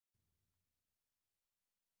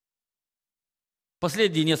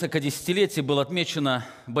Последние несколько десятилетий было отмечено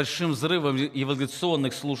большим взрывом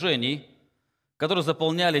евангелизационных служений, которые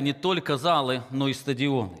заполняли не только залы, но и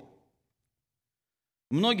стадионы.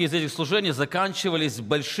 Многие из этих служений заканчивались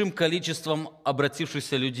большим количеством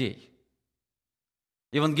обратившихся людей.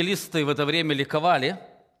 Евангелисты в это время ликовали,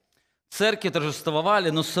 церкви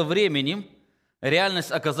торжествовали, но со временем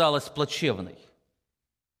реальность оказалась плачевной.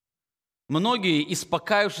 Многие из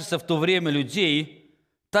покаявшихся в то время людей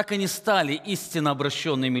так и не стали истинно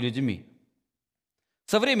обращенными людьми.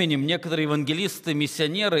 Со временем некоторые евангелисты,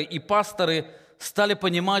 миссионеры и пасторы стали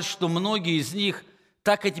понимать, что многие из них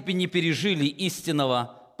так и теперь не пережили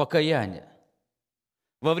истинного покаяния.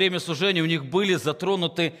 Во время служения у них были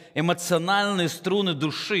затронуты эмоциональные струны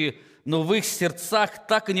души, но в их сердцах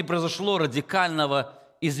так и не произошло радикального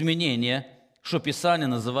изменения, что Писание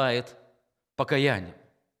называет покаянием.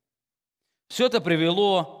 Все это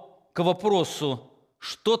привело к вопросу,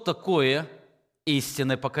 что такое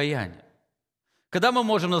истинное покаяние? Когда мы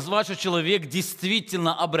можем назвать, что человек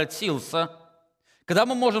действительно обратился, когда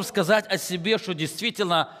мы можем сказать о себе, что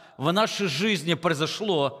действительно в нашей жизни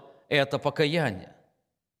произошло это покаяние?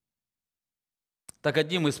 Так,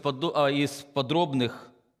 одним из подробных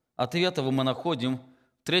ответов мы находим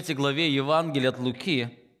в 3 главе Евангелия от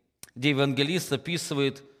Луки, где евангелист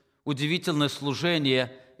описывает удивительное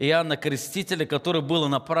служение Иоанна Крестителя, которое было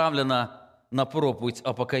направлено на проповедь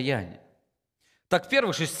о покаянии. Так, в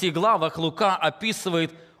первых 6 главах Лука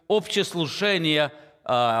описывает общее служение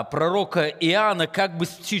пророка Иоанна как бы с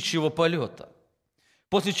птичьего полета,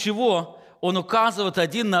 после чего он указывает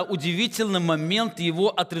на удивительный момент его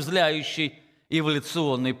отрезвляющей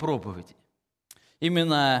эволюционной проповеди.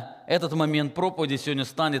 Именно этот момент проповеди сегодня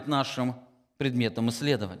станет нашим предметом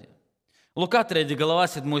исследования. Лука 3 глава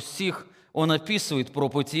 7 стих, он описывает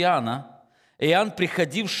проповедь Иоанна. Иоанн,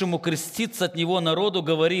 приходившему креститься от него народу,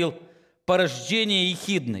 говорил: «Порождение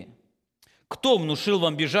ехидны! Кто внушил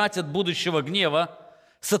вам бежать от будущего гнева?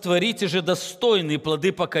 Сотворите же достойные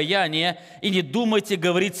плоды покаяния, и не думайте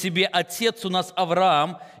говорить себе: отец у нас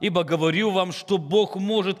Авраам, ибо говорю вам, что Бог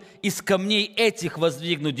может из камней этих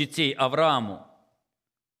воздвигнуть детей Аврааму.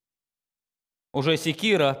 Уже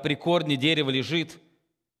секира при корне дерева лежит,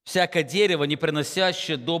 всякое дерево, не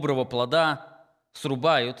приносящее доброго плода,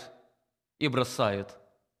 срубают и бросают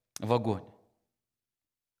в огонь».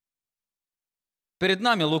 Перед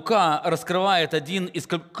нами Лука раскрывает один из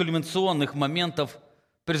кульминационных моментов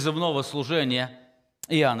призывного служения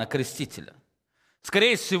Иоанна Крестителя.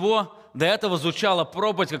 Скорее всего, до этого звучала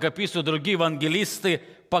проповедь, как описывают другие евангелисты: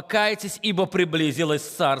 «Покайтесь, ибо приблизилось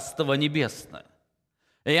Царство Небесное».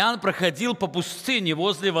 Иоанн проходил по пустыне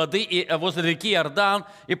возле реки Иордан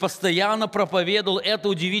и постоянно проповедовал эту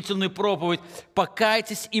удивительную проповедь: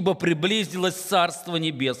 «Покайтесь, ибо приблизилось Царство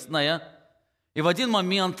Небесное». И в один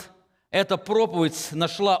момент эта проповедь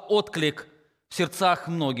нашла отклик в сердцах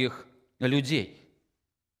многих людей.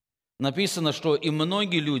 Написано, что и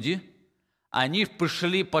многие люди, они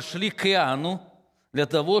пошли к Иоанну для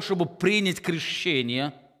того, чтобы принять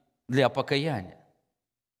крещение для покаяния.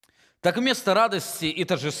 Так вместо радости и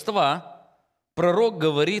торжества пророк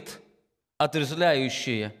говорит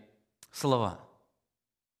отрезвляющие слова.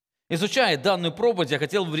 Изучая данную проповедь, я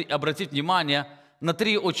хотел обратить внимание на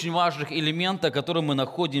 3 очень важных элемента, которые мы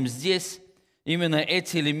находим здесь. Именно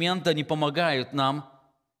эти элементы, они помогают нам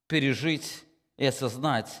пережить и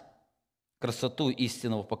осознать красоту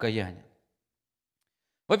истинного покаяния.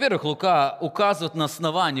 Во-первых, Лука указывает на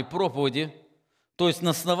основании проповеди, то есть на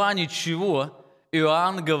основании чего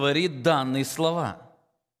Иоанн говорит данные слова.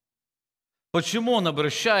 Почему он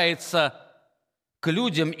обращается к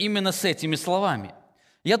людям именно с этими словами?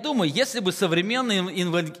 Я думаю, если бы современный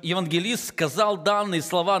евангелист сказал данные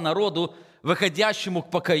слова народу, выходящему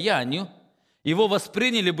к покаянию, его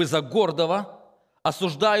восприняли бы за гордого,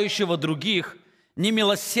 осуждающего других,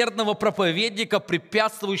 немилосердного проповедника,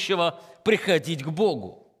 препятствующего приходить к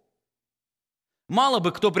Богу. Мало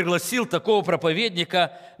бы кто пригласил такого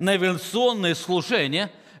проповедника на эвангелизационное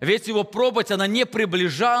служение, ведь его проповедь, она не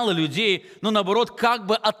приближала людей, но наоборот, как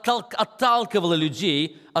бы отталкивала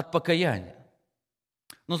людей от покаяния.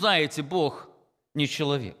 Но знаете, Бог не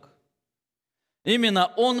человек.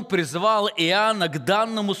 Именно Он призвал Иоанна к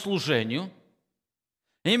данному служению.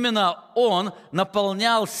 Именно Он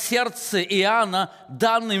наполнял сердце Иоанна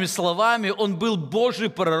данными словами. Он был Божий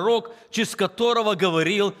пророк, через которого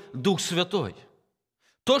говорил Дух Святой.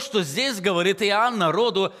 То, что здесь говорит Иоанн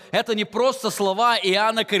народу, это не просто слова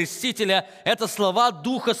Иоанна Крестителя, это слова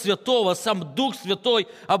Духа Святого. Сам Дух Святой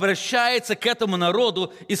обращается к этому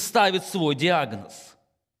народу и ставит свой диагноз.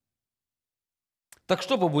 Так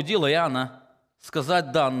что побудило Иоанна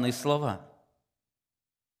сказать данные слова?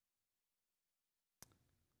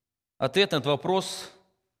 Ответ на этот вопрос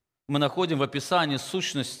мы находим в описании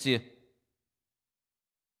сущности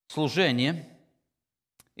служения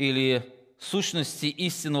или сущности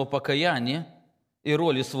истинного покаяния и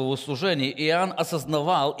роли своего служения. Иоанн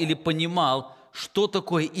осознавал или понимал, что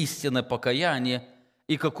такое истинное покаяние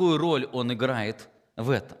и какую роль он играет в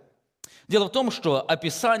этом. Дело в том, что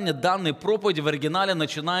описание данной проповеди в оригинале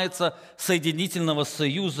начинается с соединительного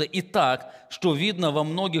союза и так, что видно во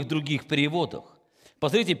многих других переводах.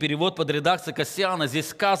 Посмотрите, перевод под редакцией Кассиана. Здесь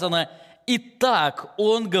сказано: «И так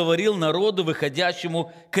он говорил народу,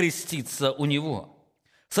 выходящему креститься у него».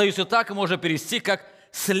 Союз «и так» можно перевести как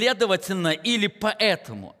 «следовательно» или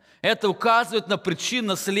 «поэтому». Это указывает на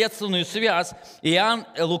причинно-следственную связь.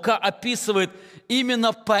 Лука описывает: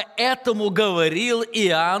 именно поэтому говорил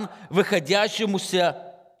Иоанн выходящему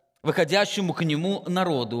к нему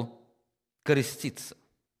народу креститься.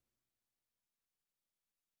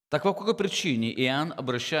 Так по какой причине Иоанн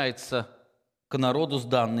обращается к народу с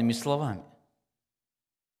данными словами?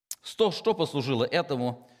 Что послужило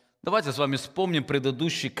этому? Давайте с вами вспомним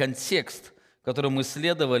предыдущий контекст, который мы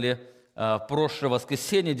исследовали в прошлое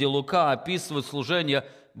воскресенье, где Лука описывает служение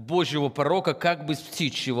Божьего пророка как бы с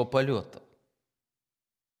птичьего полета.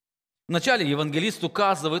 Вначале евангелист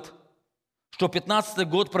указывает, что в 15-й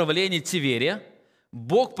год правления Тиверия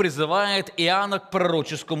Бог призывает Иоанна к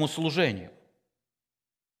пророческому служению.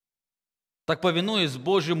 Так, повинуясь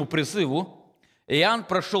Божьему призыву, Иоанн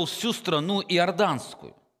прошел всю страну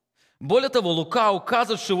Иорданскую. Более того, Лука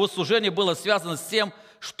указывает, что его служение было связано с тем,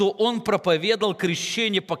 что он проповедовал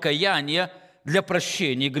крещение покаяния для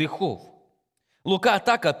прощения грехов. Лука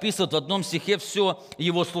так описывает в одном стихе все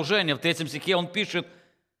его служение. В 3 стихе он пишет: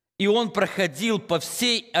 «И он проходил по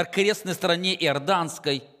всей окрестной стране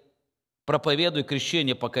Иорданской, проповедуя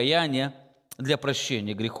крещение покаяния для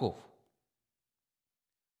прощения грехов».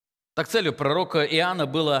 Так целью пророка Иоанна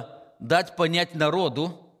было дать понять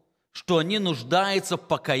народу, что они нуждаются в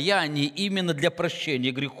покаянии именно для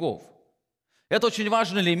прощения грехов. Это очень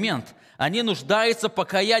важный элемент. Они нуждаются в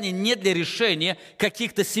покаянии не для решения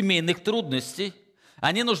каких-то семейных трудностей.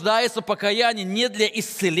 Они нуждаются в покаянии не для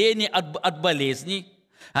исцеления от болезней.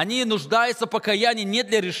 Они нуждаются в покаянии не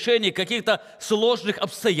для решения каких-то сложных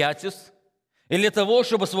обстоятельств или для того,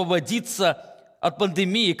 чтобы освободиться от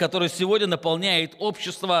пандемии, которая сегодня наполняет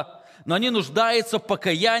общество, но они нуждаются в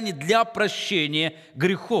покаянии для прощения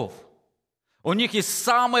грехов. У них есть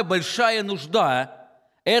самая большая нужда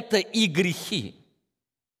 – это и грехи.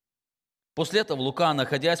 После этого Лука,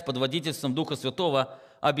 находясь под водительством Духа Святого,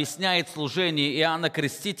 объясняет служение Иоанна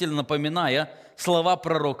Крестителя, напоминая слова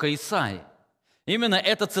пророка Исаии. Именно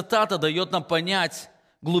эта цитата дает нам понять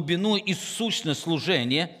глубину и сущность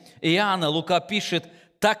служения Иоанна. Лука пишет: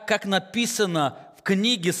 «так, как написано в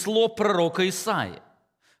книге слов пророка Исаии».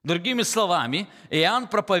 Другими словами, Иоанн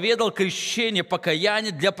проповедовал крещение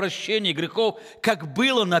покаяния для прощения грехов, как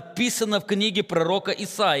было написано в книге пророка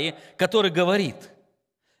Исаии, который говорит: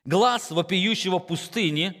 «Глас вопиющего в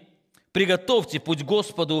пустыне, приготовьте путь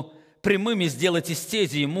Господу, прямыми сделайте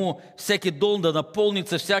стези Ему, всякий дом да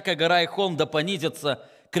наполнится, всякая гора и холм да понизятся,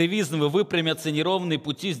 кривизны выпрямятся, неровные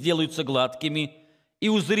пути сделаются гладкими, и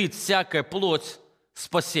узрит всякая плоть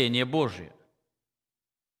спасение Божие».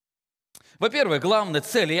 Во-первых, главная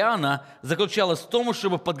цель Иоанна заключалась в том,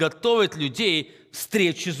 чтобы подготовить людей к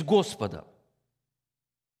встрече с Господом.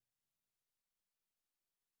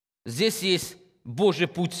 Здесь есть Божий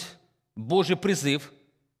путь, Божий призыв: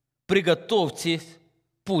 приготовьте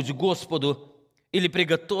путь к Господу или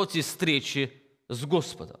приготовьте встречи с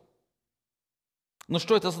Господом. Но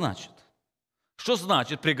что это значит? Что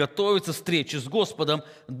значит приготовиться к встрече с Господом?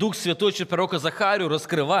 Дух Святой через пророка Захарию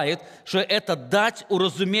раскрывает, что это дать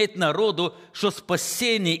уразуметь народу, что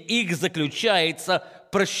спасение их заключается в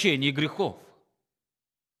прощении грехов.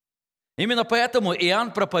 Именно поэтому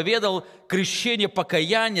Иоанн проповедовал крещение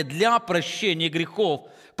покаяния для прощения грехов,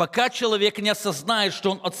 пока человек не осознает, что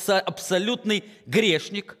он абсолютный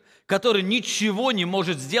грешник, который ничего не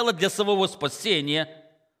может сделать для своего спасения,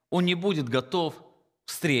 он не будет готов к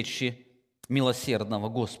встрече милосердного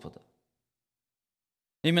Господа.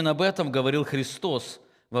 Именно об этом говорил Христос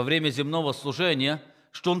во время земного служения,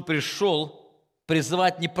 что Он пришел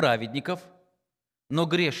призывать не праведников, но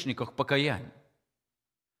грешников к покаянию.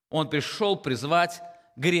 Он пришел призвать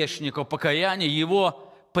грешников к покаянию.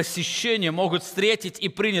 Его посещение могут встретить и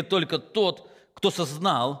принять только тот, кто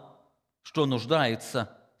сознал, что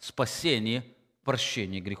нуждается в спасении,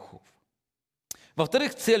 прощении грехов.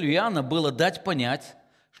 Во-вторых, целью Иоанна было дать понять,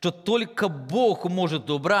 что только Бог может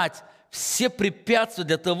убрать все препятствия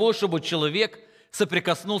для того, чтобы человек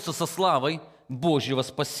соприкоснулся со славой Божьего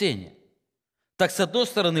спасения. Так, с одной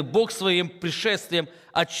стороны, Бог своим пришествием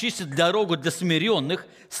очистит дорогу для смиренных,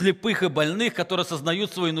 слепых и больных, которые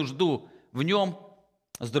сознают свою нужду в Нем.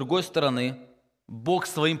 С другой стороны, Бог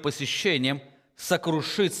своим посещением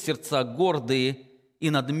сокрушит сердца гордые и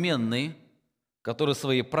надменные, которые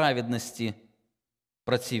своей праведности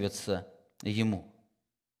противятся Ему.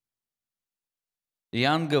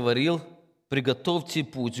 Иоанн говорил: «Приготовьте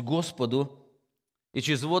путь Господу», и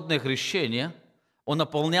через водное крещение он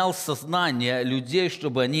наполнял сознание людей,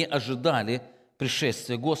 чтобы они ожидали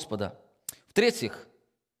пришествия Господа. В-третьих,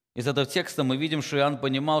 из этого текста мы видим, что Иоанн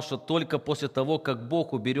понимал, что только после того, как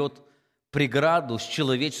Бог уберет преграду с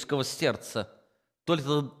человеческого сердца,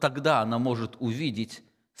 только тогда она может увидеть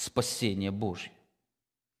спасение Божье.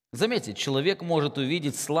 Заметьте, человек может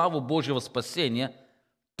увидеть славу Божьего спасения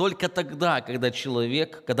только тогда,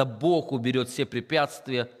 когда Бог уберет все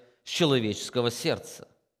препятствия с человеческого сердца.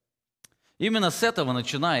 Именно с этого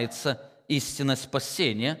начинается истинное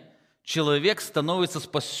спасение. Человек становится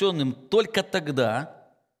спасенным только тогда,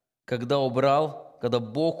 когда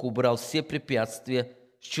Бог убрал все препятствия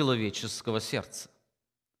с человеческого сердца.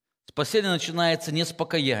 Спасение начинается не с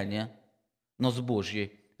покаяния, но с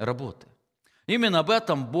Божьей работы. Именно об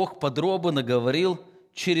этом Бог подробно говорил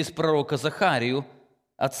через пророка Захарию,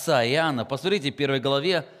 отца Иоанна. Посмотрите, в 1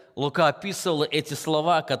 главе Лука описывал эти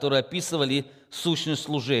слова, которые описывали сущность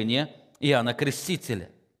служения Иоанна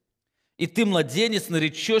Крестителя. «И ты, младенец,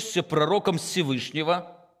 наречешься пророком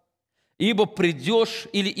Всевышнего, ибо придешь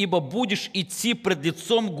или ибо будешь идти пред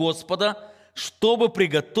лицом Господа, чтобы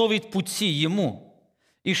приготовить пути Ему».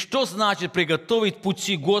 И что значит приготовить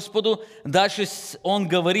пути Господу? Дальше он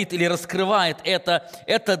говорит или раскрывает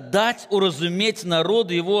это дать уразуметь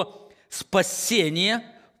народу Его спасение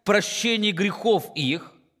в прощении грехов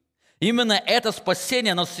их. Именно это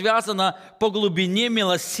спасение, оно связано по глубине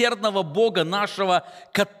милосердного Бога нашего,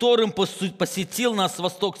 которым посетил нас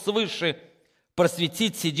восток свыше,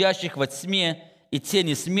 просветить сидящих во тьме и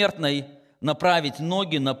тени смертной, направить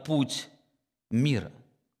ноги на путь мира.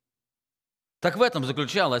 Так в этом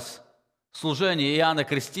заключалось служение Иоанна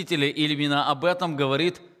Крестителя, и именно об этом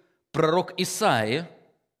говорит пророк Исаия.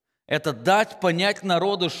 Это дать понять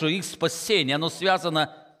народу, что их спасение, оно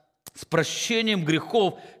связано с прощением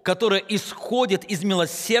грехов, которое исходит из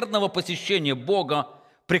милосердного посещения Бога,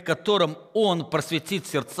 при котором Он просветит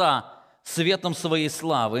сердца светом Своей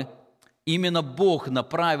славы. Именно Бог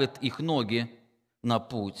направит их ноги на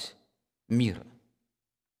путь мира.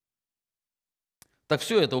 Так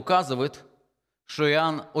все это указывает, что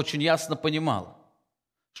Иоанн очень ясно понимал,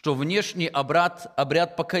 что внешний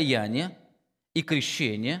обряд покаяния и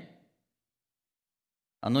крещения,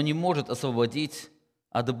 оно не может освободить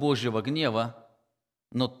от Божьего гнева,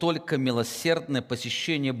 но только милосердное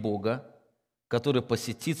посещение Бога, который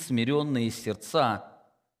посетит смиренные сердца,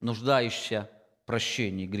 нуждающие в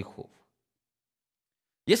прощении грехов.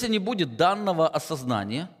 Если не будет данного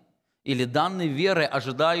осознания или данной веры,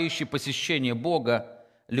 ожидающей посещения Бога,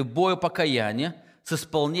 любое покаяние с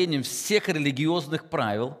исполнением всех религиозных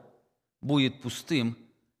правил будет пустым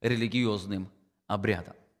религиозным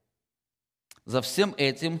обрядом. За всем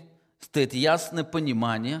этим стоит ясное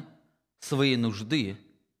понимание своей нужды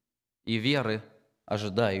и веры,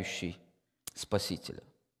 ожидающей Спасителя.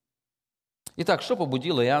 Итак, что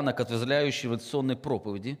побудило Иоанна к отрезвляющей революционной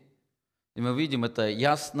проповеди? И мы видим это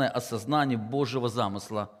ясное осознание Божьего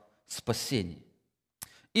замысла спасения.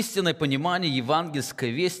 Истинное понимание евангельской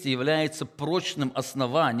вести является прочным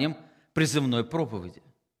основанием призывной проповеди.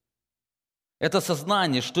 Это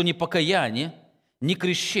сознание, что ни покаяние, ни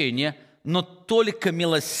крещение, но только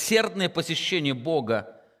милосердное посещение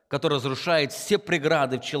Бога, которое разрушает все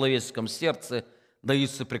преграды в человеческом сердце,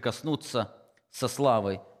 дают соприкоснуться со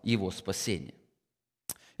славой Его спасения.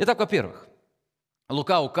 Итак, во-первых,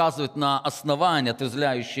 Лука указывает на основание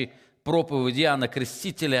отрезвляющей проповеди Иоанна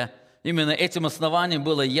Крестителя. Именно этим основанием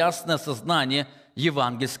было ясное осознание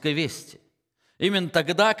евангельской вести. Именно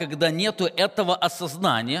тогда, когда нету этого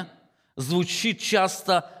осознания, звучит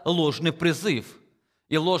часто ложный призыв,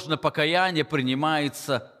 и ложное покаяние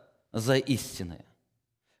принимается за истинное.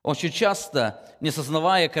 Очень часто, не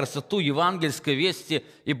сознавая красоту евангельской вести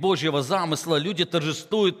и Божьего замысла, люди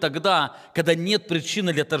торжествуют тогда, когда нет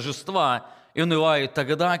причины для торжества, и унывают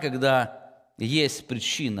тогда, когда есть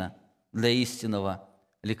причина для истинного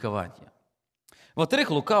ликования. Во-вторых,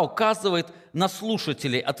 Лука указывает на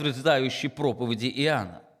слушателей отрезвляющей проповеди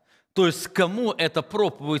Иоанна. То есть, к кому эта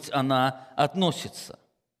проповедь она относится.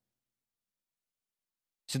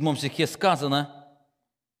 В 7 стихе сказано: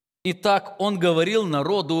 «Итак, он говорил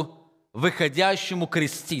народу, выходящему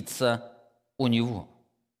креститься у него».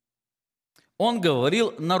 Он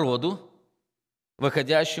говорил народу,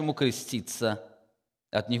 выходящему креститься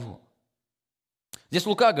от Него. Здесь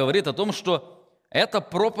Лука говорит о том, что эта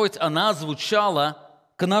проповедь, она звучала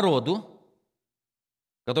к народу,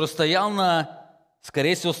 который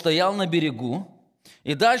скорее всего, стоял на берегу.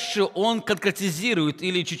 И дальше он конкретизирует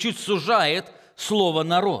или чуть-чуть сужает слово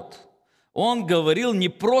 «народ». Он говорил не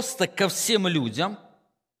просто ко всем людям,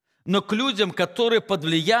 но к людям, которые под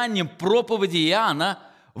влиянием проповеди Иоанна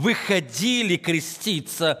выходили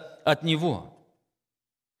креститься от него.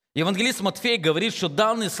 Евангелист Матфей говорит, что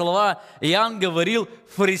данные слова Иоанн говорил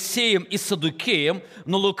фарисеям и саддукеям,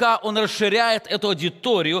 но Лука, он расширяет эту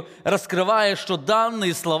аудиторию, раскрывая, что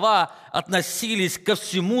данные слова относились ко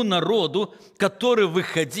всему народу, который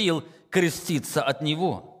выходил креститься от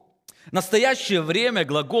него. В настоящее время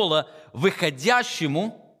глагола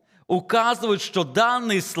 «выходящему» указывает, что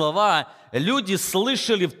данные слова люди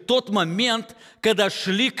слышали в тот момент, когда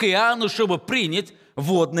шли к Иоанну, чтобы принять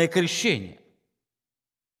водное крещение.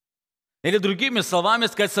 Или другими словами,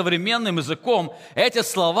 сказать современным языком, эти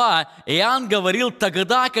слова Иоанн говорил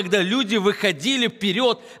тогда, когда люди выходили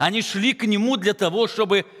вперед, они шли к нему для того,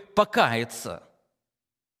 чтобы покаяться.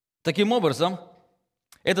 Таким образом,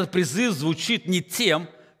 этот призыв звучит не тем,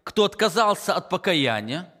 кто отказался от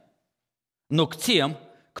покаяния, но к тем,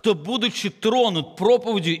 кто, будучи тронут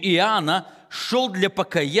проповедью Иоанна, шел для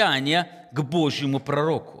покаяния к Божьему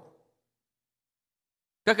пророку.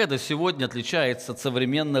 Как это сегодня отличается от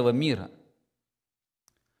современного мира?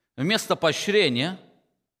 Вместо поощрения,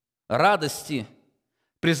 радости,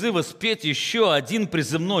 призыва спеть еще один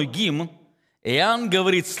призывной гимн, Иоанн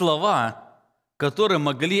говорит слова, которые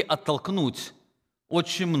могли оттолкнуть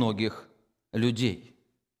очень многих людей.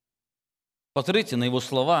 Посмотрите на его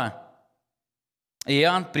слова.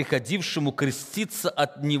 Иоанн, приходившему креститься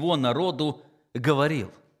от него народу,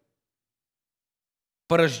 говорил: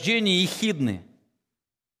 «Порождение ехидны,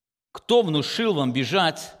 кто внушил вам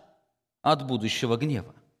бежать от будущего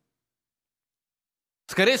гнева?»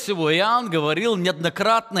 Скорее всего, Иоанн говорил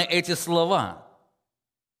неоднократно эти слова.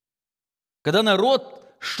 Когда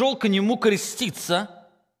народ шел к нему креститься,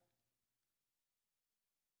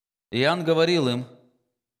 Иоанн говорил им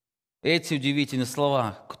эти удивительные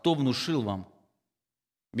слова: «Кто внушил вам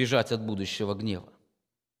бежать от будущего гнева?»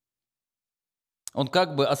 Он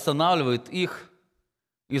как бы останавливает их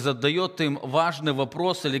и задает им важный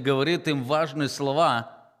вопрос или говорит им важные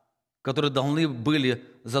слова, которые должны были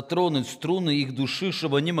затронуть струны их души,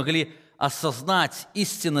 чтобы они могли осознать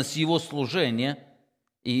истинность его служения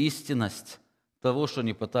и истинность того, что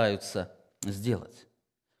они пытаются сделать.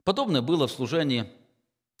 Подобное было в служении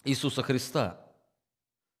Иисуса Христа.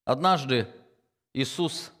 Однажды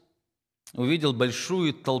Иисус увидел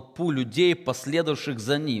большую толпу людей, последовавших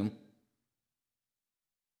за Ним.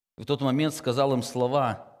 И в тот момент сказал им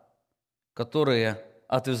слова, которые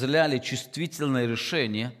отрезвляли чувствительное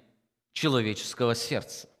решение человеческого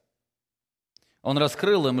сердца. Он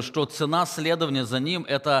раскрыл им, что цена следования за Ним –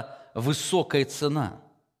 это высокая цена.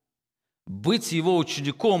 Быть Его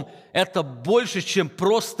учеником – это больше, чем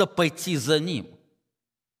просто пойти за Ним.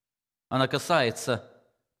 Она касается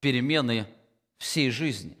перемены всей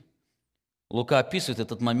жизни. Лука описывает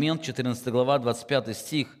этот момент, 14 глава, 25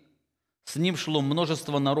 стих. «С Ним шло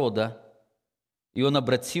множество народа, и Он,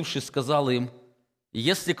 обратившись, сказал им: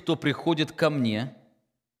 если кто приходит ко Мне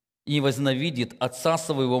и не возненавидит отца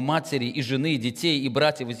своего, матери, и жены, и детей, и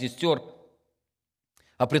братьев, и сестер,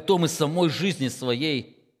 а притом и самой жизни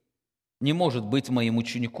своей, не может быть моим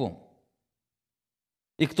учеником.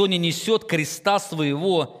 И кто не несет креста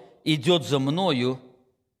своего, идет за Мною,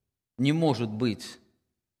 не может быть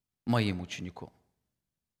моим учеником».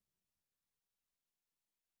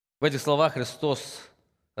 В этих словах Христос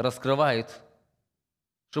раскрывает,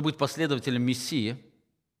 что быть последователем Мессии,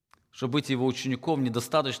 чтобы быть Его учеником,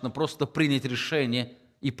 недостаточно просто принять решение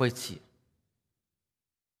и пойти.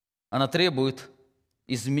 Она требует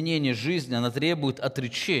изменения жизни, она требует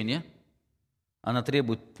отречения, она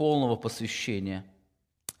требует полного посвящения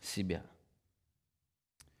себя.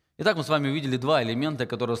 Итак, мы с вами увидели два элемента,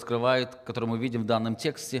 которые мы видим в данном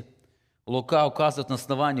тексте. Лука указывает на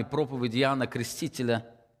основании проповеди Иоанна Крестителя.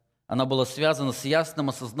 Она была связана с ясным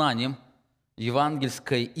осознанием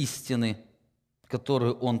евангельской истины,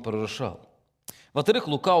 которую он пророчал. Во-вторых,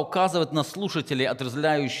 Лука указывает на слушателей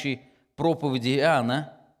отрезвляющей проповеди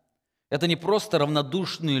Иоанна. Это не просто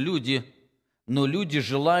равнодушные люди, но люди,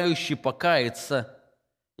 желающие покаяться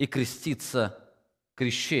и креститься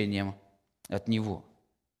крещением от Него.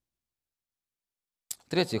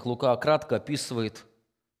 В-третьих, Лука кратко описывает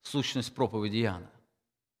сущность проповеди Иоанна.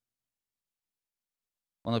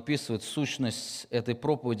 Он описывает сущность этой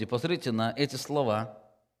проповеди. Посмотрите на эти слова,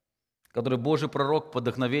 которые Божий пророк под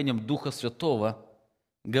вдохновением Духа Святого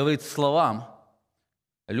говорит словам,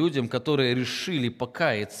 людям, которые решили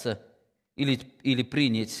покаяться или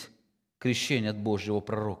принять крещение от Божьего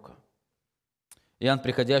пророка. Иоанн,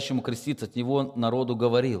 приходящему креститься от него народу,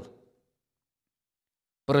 говорил: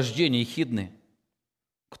 «Порождение ехидны,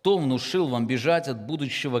 кто внушил вам бежать от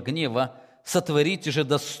будущего гнева? Сотворите же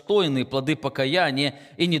достойные плоды покаяния,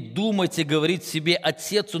 и не думайте говорить себе: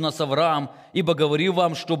 Отец у нас Авраам, ибо говорю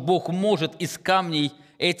вам, что Бог может из камней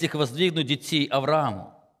этих воздвигнуть детей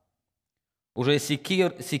Аврааму. Уже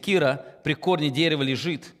секира при корне дерева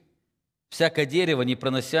лежит, всякое дерево, не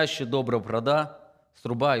проносящее доброго плода,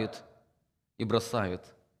 срубают и бросают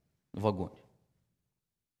в огонь».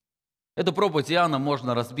 Эту проповедь Иоанна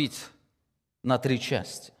можно разбить на 3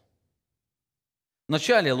 части.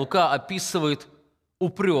 Вначале Лука описывает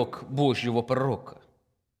упрек Божьего пророка.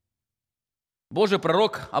 Божий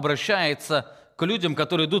пророк обращается к людям,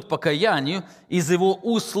 которые идут к покаянию, из его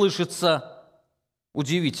уст слышится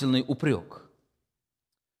удивительный упрек.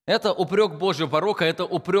 Это упрек Божьего пророка, это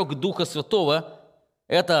упрек Духа Святого,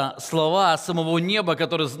 это слова самого неба,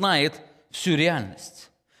 который знает всю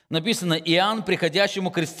реальность. Написано: Иоанн, приходящему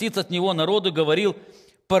креститься от него народу, говорил: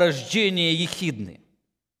 «Порождение ехидны».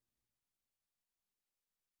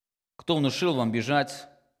 Кто внушил вам бежать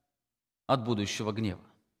от будущего гнева?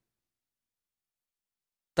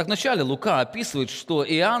 Так вначале Лука описывает, что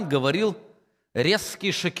Иоанн говорил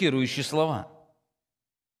резкие, шокирующие слова.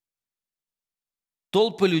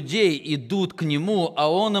 Толпы людей идут к нему, а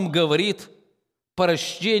он им говорит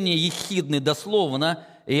порождение ехидны. Дословно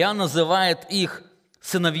Иоанн называет их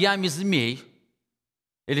сыновьями змей,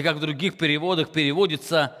 или, как в других переводах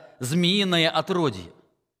переводится, змеиное отродье.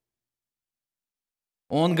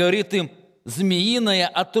 Он говорит им змеиное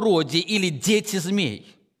отродье или дети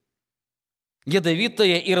змей.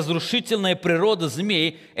 Ядовитая и разрушительная природа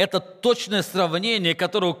змей – это точное сравнение,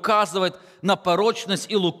 которое указывает на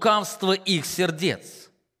порочность и лукавство их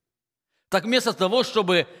сердец. Так вместо того,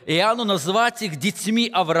 чтобы Иоанну назвать их детьми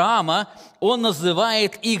Авраама, он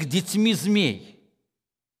называет их детьми змей.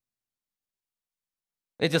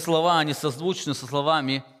 Эти слова, они созвучны со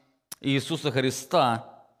словами Иисуса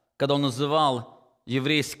Христа, когда он называл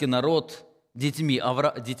еврейский народ детьми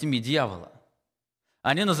дьявола.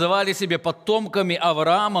 Они называли себя потомками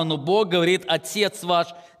Авраама, но Бог говорит: «Отец ваш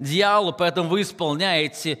дьявол, поэтому вы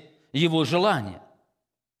исполняете его желания».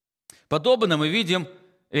 Подобно мы видим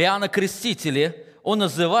Иоанна Крестителя. Он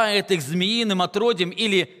называет их змеиным отродьем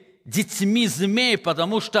или детьми змей,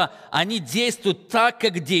 потому что они действуют так,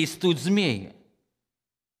 как действуют змеи.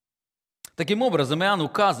 Таким образом, Иоанн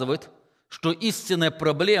указывает, что истинная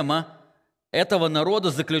проблема этого народа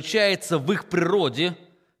заключается в их природе,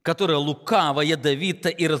 которая лукава, ядовита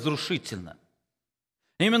и разрушительна.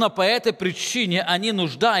 Именно по этой причине они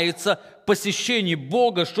нуждаются в посещении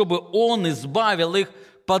Бога, чтобы Он избавил их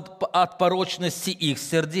от порочности их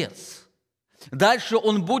сердец. Дальше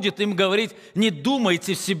Он будет им говорить: не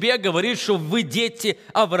думайте в себе, говорить, что вы дети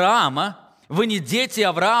Авраама. Вы не дети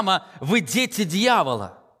Авраама, вы дети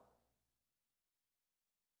дьявола.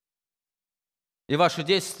 И ваши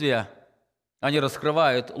действия, они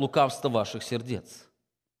раскрывают лукавство ваших сердец.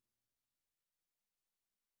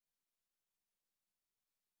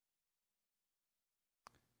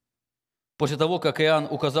 После того, как Иоанн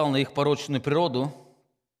указал на их порочную природу,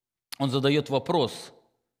 он задает вопрос,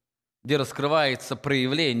 где раскрывается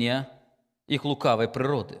проявление их лукавой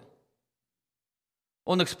природы.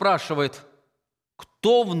 Он их спрашивает: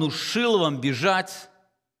 кто внушил вам бежать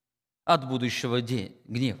от будущего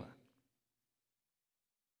гнева?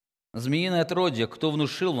 Змеиное отродье, кто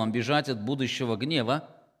внушил вам бежать от будущего гнева?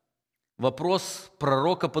 Вопрос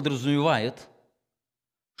пророка подразумевает,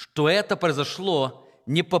 что это произошло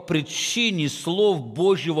не по причине слов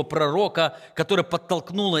Божьего пророка, которое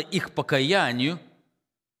подтолкнуло их к покаянию,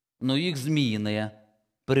 но их змеиная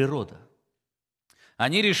природа.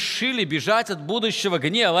 Они решили бежать от будущего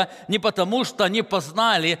гнева не потому, что они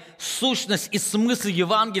познали сущность и смысл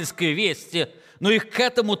евангельской вести, но их к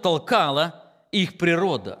этому толкала их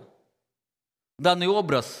природа. Данный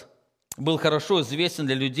образ был хорошо известен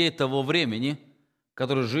для людей того времени,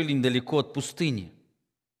 которые жили недалеко от пустыни.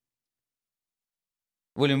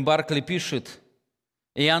 Уильям Баркли пишет: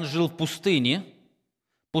 Иоанн жил в пустыне.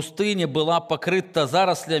 Пустыня была покрыта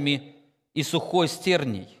зарослями и сухой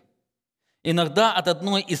стерней. Иногда от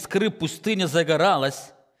одной искры пустыня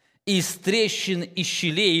загоралась, и из трещин и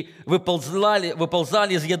щелей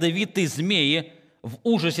выползали ядовитые змеи, в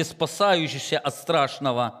ужасе спасающиеся от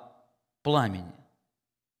страшного пламени.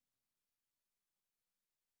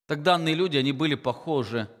 Так данные люди, они были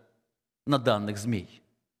похожи на данных змей.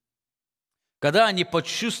 Когда они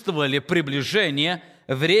почувствовали приближение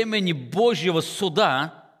времени Божьего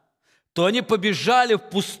суда, то они побежали в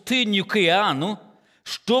пустыню к Иоанну,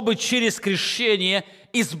 чтобы через крещение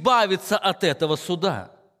избавиться от этого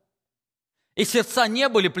суда. И сердца не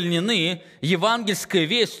были пленены евангельской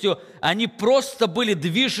вестью, они просто были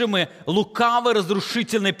движимы лукавой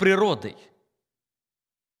разрушительной природой.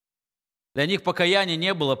 Для них покаяние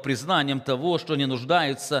не было признанием того, что они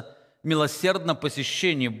нуждаются в милосердном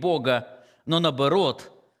посещении Бога, но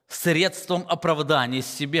наоборот, средством оправдания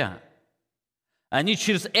себя. Они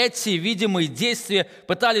через эти видимые действия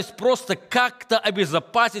пытались просто как-то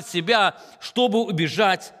обезопасить себя, чтобы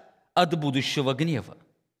убежать от будущего гнева.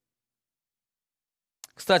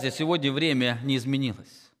 Кстати, сегодня время не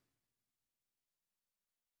изменилось.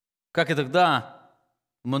 Как и тогда,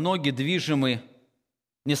 многие движимы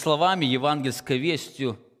не словами евангельской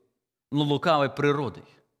вестью, но лукавой природой.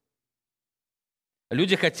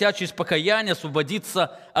 Люди хотят через покаяние освободиться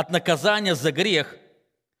от наказания за грех,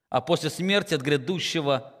 а после смерти от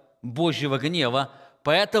грядущего Божьего гнева.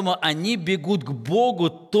 Поэтому они бегут к Богу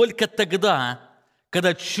только тогда,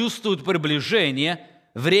 когда чувствуют приближение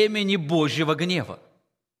времени Божьего гнева.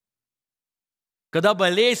 Когда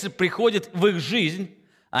болезнь приходит в их жизнь,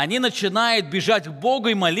 они начинают бежать к Богу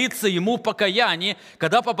и молиться Ему в покаянии,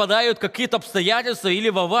 когда попадают в какие-то обстоятельства или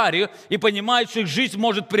в аварию и понимают, что их жизнь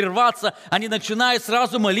может прерваться, они начинают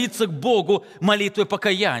сразу молиться к Богу молитвой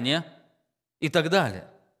покаяния и так далее.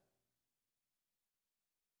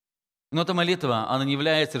 Но эта молитва, она не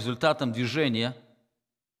является результатом движения,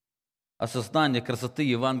 осознания красоты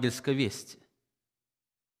евангельской вести.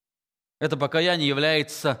 Это покаяние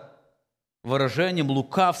является выражением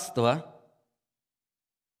лукавства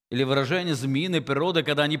или выражением змеиной природы,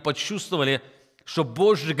 когда они почувствовали, что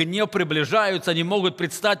Божий гнев приближается, они могут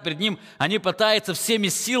предстать перед Ним, они пытаются всеми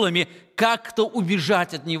силами как-то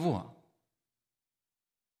убежать от Него.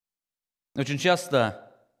 Очень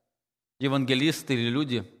часто евангелисты или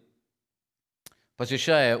люди,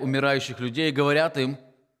 посещая умирающих людей, говорят им: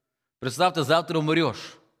 представь, ты завтра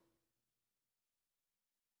умрешь.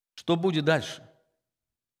 Что будет дальше?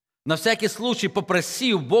 На всякий случай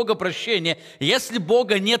попроси у Бога прощения. Если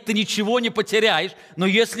Бога нет, ты ничего не потеряешь, но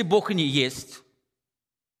если Бог не есть,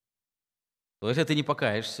 то если ты не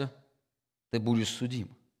покаешься, ты будешь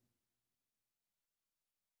судим.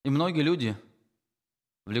 И многие люди,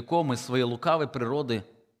 влекомые своей лукавой природы,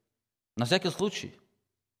 на всякий случай,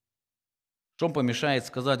 что им помешает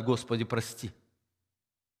сказать: Господи, прости?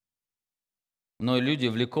 Но люди,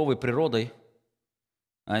 влекомые природой,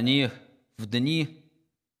 они в дни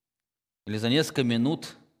или за несколько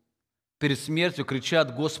минут перед смертью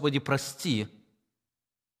кричат: Господи, прости.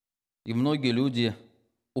 И многие люди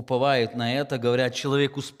уповают на это, говорят: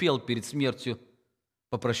 человек успел перед смертью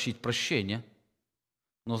попросить прощения.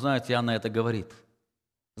 Но знаете, Иоанна это говорит: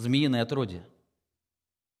 змеиное отродье.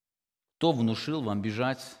 Кто внушил вам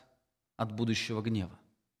бежать от будущего гнева?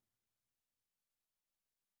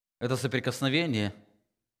 Это соприкосновение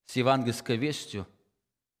с евангельской вестью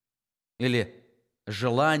или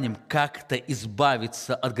желанием как-то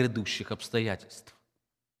избавиться от грядущих обстоятельств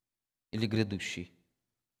или грядущей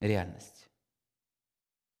реальности.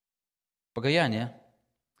 Покаяние,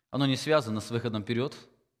 оно не связано с выходом вперед,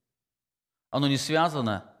 оно не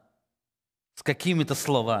связано с какими-то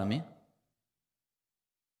словами,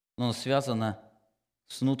 но оно связано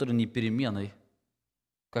с внутренней переменой,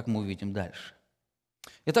 как мы увидим дальше.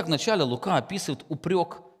 Итак, вначале Лука описывает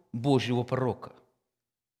упрек Божьего пророка.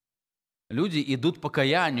 Люди идут к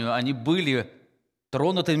покаянию, они были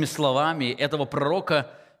тронутыми словами этого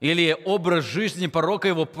пророка, или образ жизни пророка,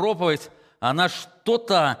 его проповедь, она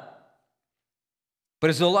что-то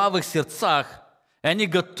произвела в их сердцах, и они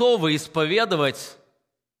готовы исповедовать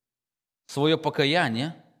свое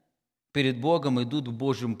покаяние перед Богом, идут к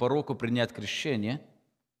Божьему пророку принять крещение,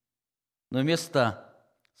 но вместо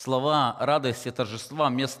слова радости, торжества,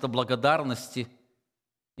 вместо благодарности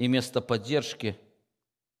и вместо поддержки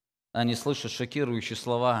они слышат шокирующие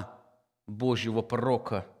слова Божьего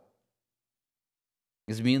пророка: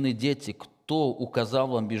 «Змеиные дети, кто указал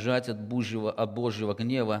вам бежать от Божьего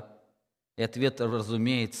гнева?» И ответ,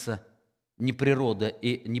 разумеется, не природа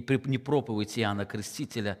и не проповедь Иоанна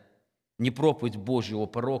Крестителя, не проповедь Божьего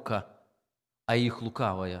пророка, а их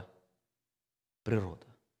лукавая природа.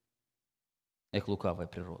 Их лукавая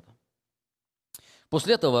природа.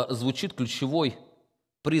 После этого звучит ключевой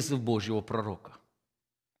призыв Божьего пророка.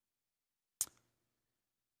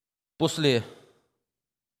 После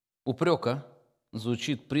упрека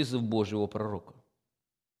звучит призыв Божьего пророка.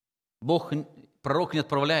 Пророк не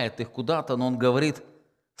отправляет их куда-то, но он говорит: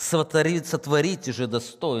 сотворите же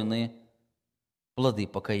достойные плоды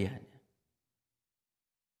покаяния.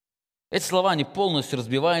 Эти слова не полностью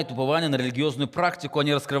разбивают упование на религиозную практику.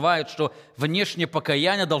 Они раскрывают, что внешнее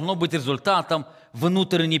покаяние должно быть результатом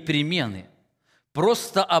внутренней перемены.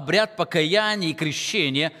 Просто обряд покаяния и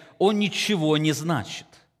крещения, он ничего не значит.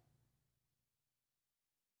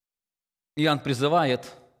 Иоанн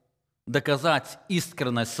призывает доказать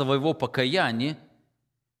искренность своего покаяния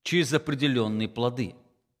через определенные плоды.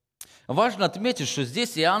 Важно отметить, что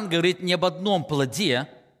здесь Иоанн говорит не об одном плоде,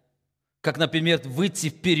 как, например, выйти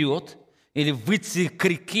вперед или выйти к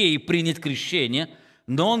реке и принять крещение,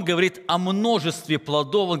 но он говорит о множестве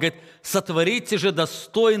плодов. Он говорит, сотворите же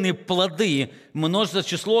достойные плоды. Множество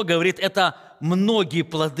число, говорит, это многие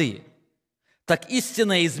плоды. Так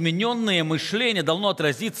истинное измененное мышление должно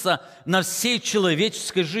отразиться на всей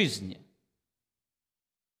человеческой жизни.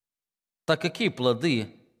 Так какие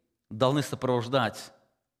плоды должны сопровождать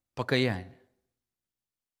покаяние?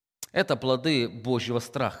 Это плоды Божьего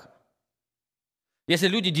страха. Если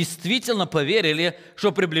люди действительно поверили,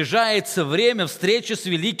 что приближается время встречи с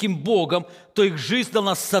великим Богом, то их жизнь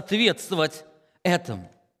должна соответствовать этому.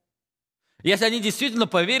 Если они действительно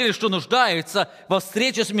поверили, что нуждаются во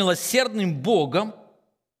встрече с милосердным Богом,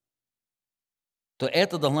 то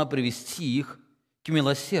это должно привести их к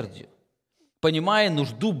милосердию. Понимая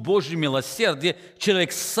нужду Божьего милосердия,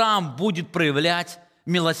 человек сам будет проявлять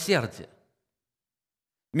милосердие.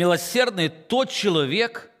 Милосердный тот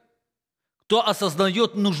человек, кто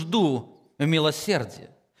осознает нужду в милосердии.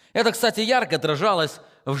 Это, кстати, ярко отражалось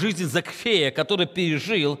в жизни Закхея, который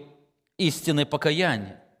пережил истинное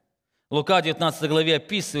покаяние. Лука 19 главе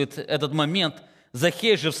описывает этот момент.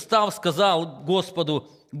 Закхей же, встав, сказал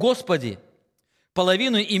Господу: «Господи,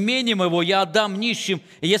 половину имения моего я отдам нищим,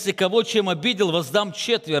 и если кого чем обидел, воздам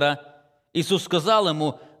четверо». Иисус сказал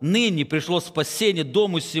ему: «Ныне пришло спасение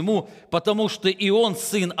дому сему, потому что и он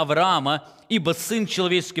сын Авраама, ибо Сын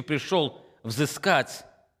Человеческий пришел взыскать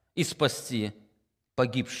и спасти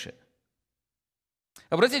погибшие».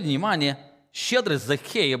 Обратите внимание, щедрость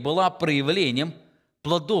Закхея была проявлением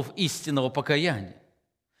плодов истинного покаяния.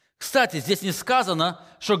 Кстати, здесь не сказано,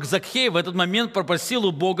 что Закхей в этот момент попросил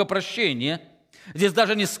у Бога прощения. Здесь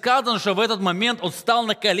даже не сказано, что в этот момент он встал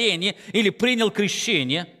на колени или принял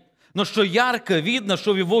крещение. Но что ярко видно,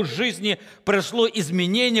 что в его жизни произошло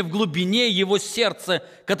изменение в глубине его сердца,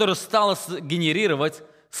 которое стало генерировать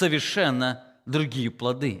совершенно другие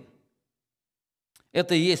плоды.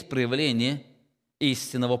 Это и есть проявление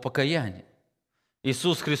истинного покаяния.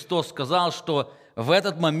 Иисус Христос сказал, что в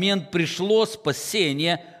этот момент пришло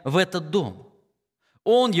спасение в этот дом.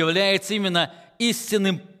 Он является именно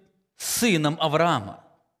истинным сыном Авраама.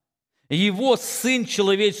 Его Сын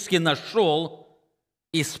Человеческий нашел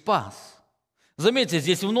и спас. Заметьте,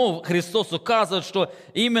 здесь вновь Христос указывает, что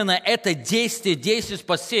именно это действие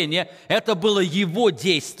спасения, это было Его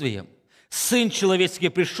действием. Сын Человеческий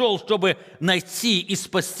пришел, чтобы найти и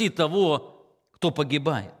спасти того, кто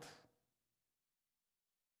погибает.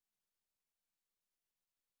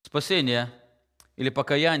 Спасение или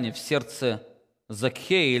покаяние в сердце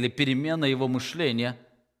Закхея или перемена его мышления,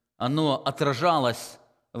 оно отражалось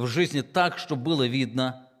в жизни так, что было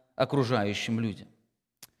видно окружающим людям.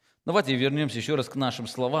 Давайте вернемся еще раз к нашим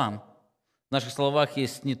словам. В наших словах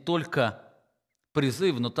есть не только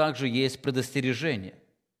призыв, но также есть предостережение.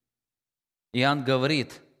 Иоанн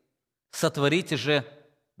говорит: «Сотворите же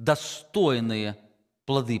достойные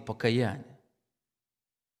плоды покаяния».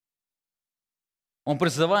 Он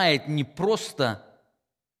призывает не просто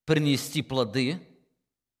принести плоды,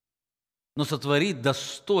 но сотворить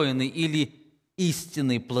достойные или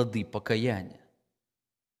истинные плоды покаяния.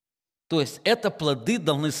 То есть это плоды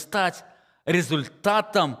должны стать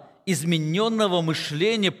результатом измененного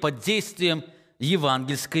мышления под действием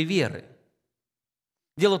евангельской веры.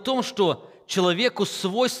 Дело в том, что человеку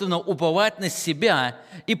свойственно уповать на себя,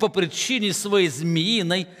 и по причине своей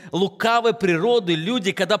змеиной, лукавой природы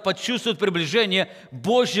люди, когда почувствуют приближение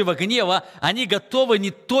Божьего гнева, они готовы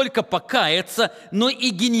не только покаяться, но и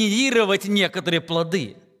генерировать некоторые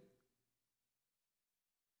плоды.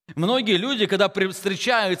 Многие люди, когда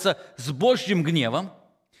встречаются с Божьим гневом,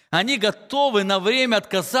 они готовы на время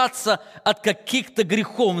отказаться от каких-то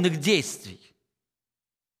греховных действий.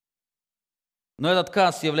 Но этот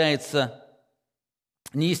отказ является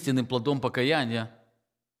не истинным плодом покаяния,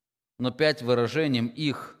 но опять выражением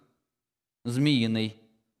их змеиной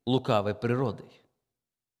лукавой природой.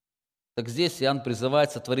 Так здесь Иоанн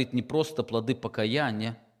призывает сотворить не просто плоды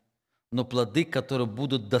покаяния, но плоды, которые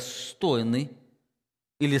будут достойны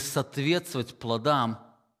или соответствовать плодам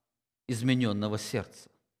измененного сердца.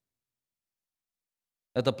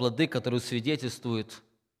 Это плоды, которые свидетельствуют,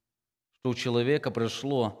 что у человека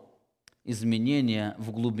произошло изменение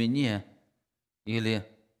в глубине или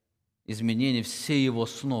изменение всей его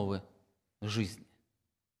основы жизни.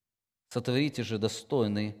 Сотворите же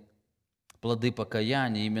достойные плоды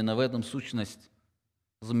покаяния. Именно в этом сущность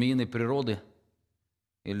змеиной природы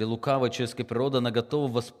или лукавой человеческой природы. Она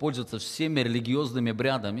готова воспользоваться всеми религиозными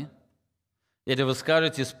обрядами. Если вы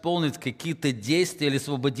скажете исполнить какие-то действия или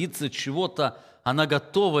освободиться от чего-то, она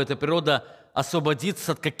готова, эта природа,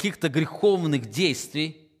 освободиться от каких-то греховных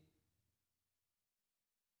действий,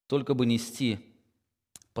 только бы нести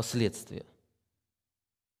последствия.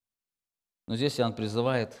 Но здесь Иоанн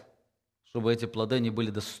призывает, чтобы эти плоды не были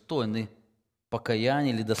достойны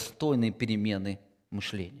покаяния или достойны перемены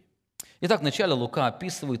мышления. Итак, вначале Лука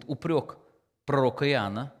описывает упрек пророка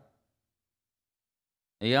Иоанна.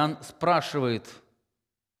 Иоанн спрашивает: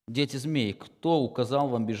 «Дети змей, кто указал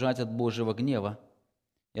вам бежать от Божьего гнева?»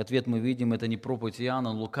 И ответ мы видим, это не проповедь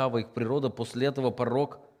Иоанна, но лукавая их природа. После этого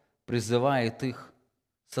пророк призывает их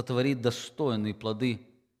сотворить достойные плоды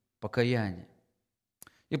покаяния.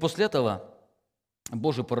 И после этого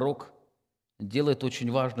Божий пророк делает очень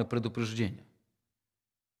важное предупреждение.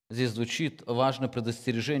 Здесь звучит важное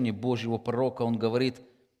предостережение Божьего пророка. Он говорит: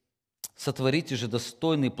 «Сотворите же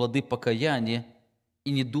достойные плоды покаяния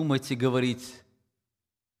и не думайте говорить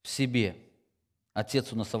в себе: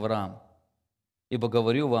 Отец у нас Авраам. Ибо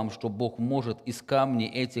говорю вам, что Бог может из камней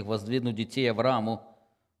этих воздвигнуть детей Аврааму.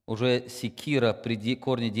 Уже секира при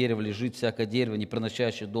корне дерева лежит, всякое дерево, не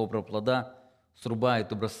приносящее доброго плода,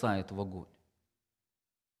 срубает и бросает в огонь».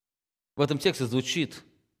 В этом тексте звучит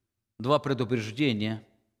два предупреждения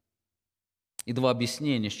и два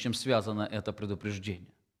объяснения, с чем связано это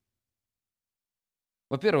предупреждение.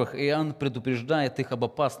 Во-первых, Иоанн предупреждает их об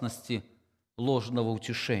опасности ложного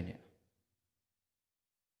утешения.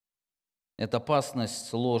 Это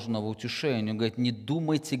опасность ложного утешения. Он говорит: не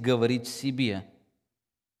думайте говорить в себе: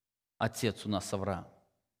 Отец у нас Авраам.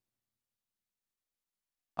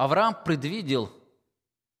 Авраам предвидел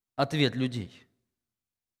ответ людей.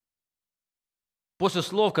 После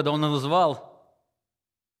слов, когда он назвал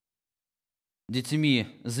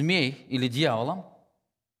детьми змей или дьяволом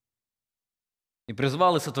и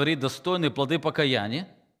призвал их сотворить достойные плоды покаяния,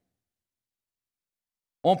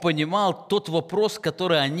 он понимал тот вопрос,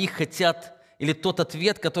 который они хотят, или тот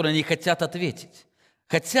ответ, который они хотят ответить.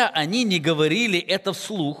 Хотя они не говорили это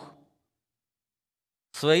вслух,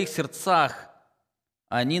 в своих сердцах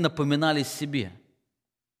они напоминали себе,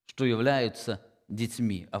 что являются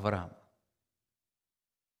детьми Авраама.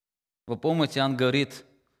 Вы помните, Иоанн говорит,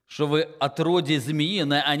 что вы отродье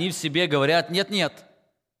змеиное, они в себе говорят: нет,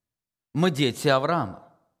 мы дети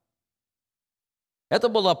Авраама. Это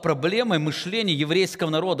была проблемой мышления еврейского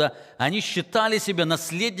народа. Они считали себя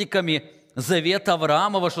наследниками завета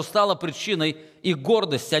Авраамова, что стало причиной их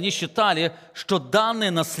гордости. Они считали, что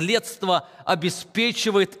данное наследство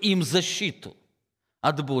обеспечивает им защиту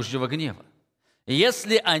от Божьего гнева.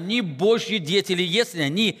 Если они Божьи дети, или если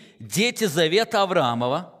они дети завета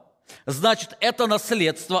Авраамова, значит, это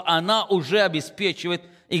наследство, она уже обеспечивает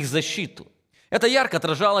их защиту. Это ярко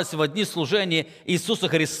отражалось в дни служения Иисуса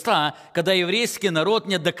Христа, когда еврейский народ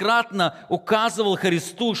неоднократно указывал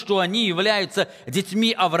Христу, что они являются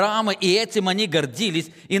детьми Авраама, и этим они гордились,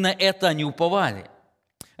 и на это они уповали.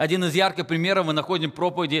 Один из ярких примеров мы находим в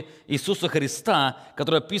проповеди Иисуса Христа,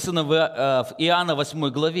 которая описана в Иоанна 8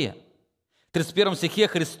 главе. В 31 стихе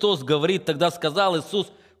Христос говорит: «Тогда сказал Иисус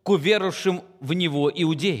к уверовавшим в Него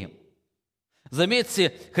иудеям».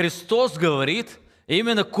 Заметьте, Христос говорит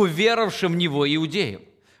именно к уверовавшим в Него иудеям.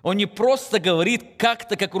 Он не просто говорит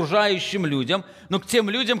как-то к окружающим людям, но к тем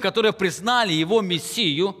людям, которые признали Его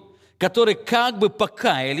Мессию, которые как бы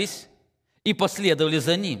покаялись и последовали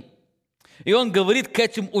за Ним. И Он говорит к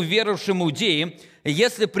этим уверовавшим иудеям: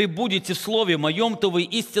 «Если пребудете в Слове Моем, то вы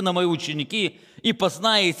истинно Мои ученики, и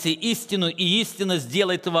познаете истину, и истина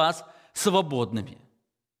сделает вас свободными».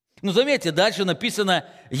 Но заметьте, дальше написано: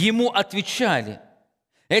 «Ему отвечали».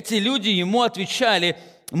 Эти люди Ему отвечали: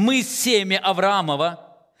 «Мы семя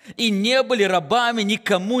Авраамова, и не были рабами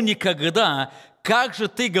никому никогда. Как же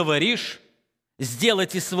Ты говоришь: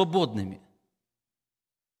 сделайте свободными?»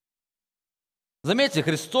 Заметьте,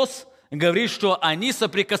 Христос говорит, что они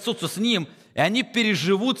соприкоснутся с Ним, и они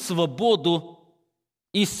переживут свободу,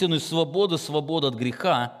 истинную свободу, свободу от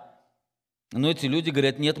греха. Но эти люди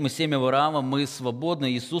говорят: нет, мы семя Авраама, мы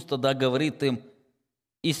свободны. Иисус тогда говорит им: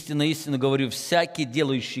 истинно, истинно говорю, всякий,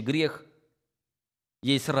 делающий грех,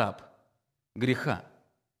 есть раб греха.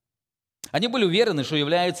 Они были уверены, что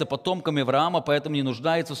являются потомками Авраама, поэтому не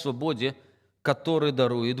нуждаются в свободе, которую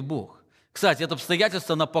дарует Бог. Кстати, это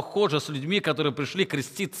обстоятельство, оно похоже с людьми, которые пришли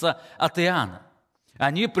креститься от Иоанна.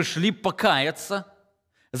 Они пришли покаяться,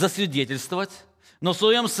 засвидетельствовать, но в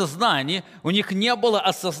своем сознании у них не было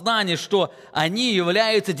осознания, что они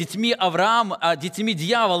являются детьми Авраама, детьми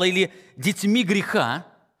дьявола или детьми греха,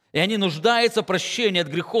 и они нуждаются в прощении от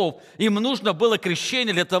грехов. Им нужно было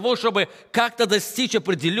крещение для того, чтобы как-то достичь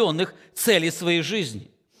определенных целей своей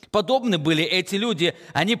жизни. Подобны были эти люди.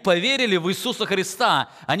 Они поверили в Иисуса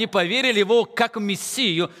Христа, они поверили в Его как в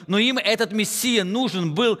Мессию, но им этот Мессия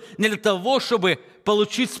нужен был не для того, чтобы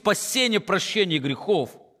получить спасение, прощение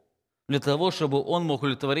грехов, для того, чтобы Он мог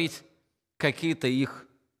удовлетворить какие-то их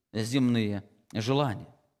земные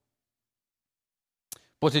желания.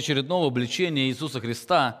 После очередного обличения Иисуса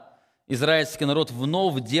Христа израильский народ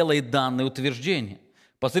вновь делает данное утверждение.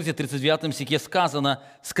 Посмотрите, в 39 стихе сказано: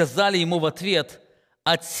 «Сказали ему в ответ: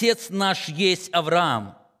 Отец наш есть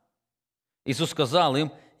Авраам». Иисус сказал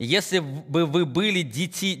им: «Если бы вы были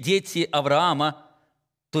дети Авраама,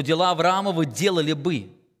 то дела Авраама вы делали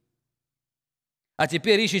бы. А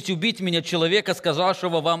теперь ищете убить меня, человека,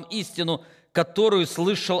 сказавшего вам истину, которую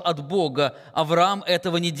слышал от Бога. Авраам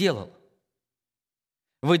этого не делал.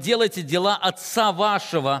 Вы делаете дела отца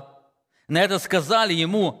вашего». На это сказали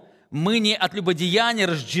ему: «Мы не от любодеяния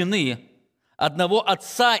рождены, одного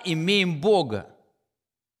отца имеем Бога».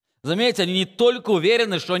 Заметьте, они не только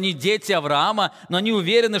уверены, что они дети Авраама, но они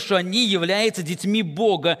уверены, что они являются детьми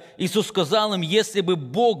Бога. Иисус сказал им: «Если бы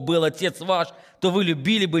Бог был отец ваш, то вы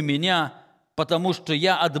любили бы меня, потому что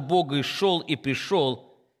я от Бога и шел и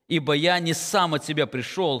пришел, ибо я не сам от себя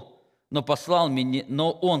пришел, но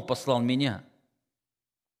Он послал меня».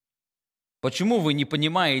 Почему вы не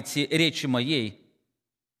понимаете речи моей?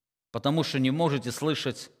 Потому что не можете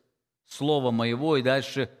слышать Слова моего. И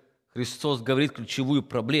дальше Христос говорит ключевую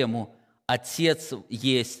проблему. Отец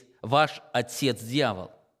есть, ваш отец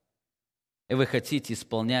дьявол. И вы хотите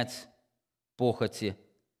исполнять похоти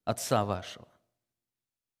отца вашего.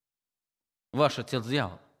 Ваш отец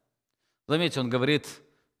дьявол. Заметьте, он говорит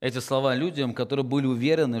эти слова людям, которые были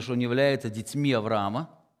уверены, что он является детьми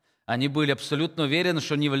Авраама. Они были абсолютно уверены,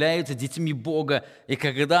 что они являются детьми Бога. И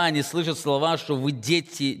когда они слышат слова, что вы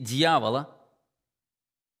дети дьявола,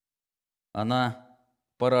 она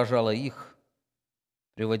поражала их,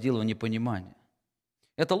 приводила в непонимание.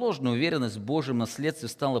 Эта ложная уверенность в Божьем наследстве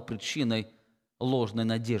стала причиной ложной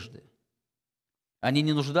надежды. Они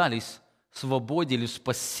не нуждались в свободе или в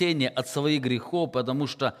спасении от своих грехов, потому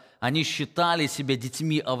что они считали себя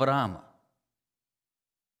детьми Авраама.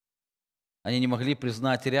 Они не могли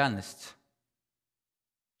признать реальность,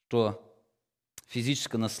 что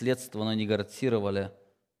физическое наследство, оно не гарантировало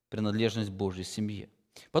принадлежность Божьей семье.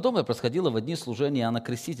 Потом это происходило в одни служения Иоанна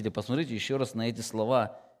Крестителя. Посмотрите еще раз на эти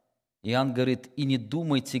слова. Иоанн говорит: «И не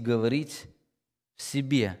думайте говорить в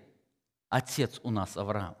себе: Отец у нас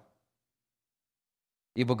Авраам.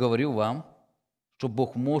 Ибо говорю вам, что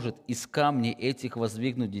Бог может из камней этих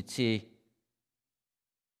воздвигнуть детей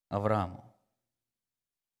Аврааму».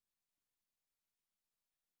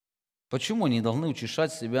 Почему они должны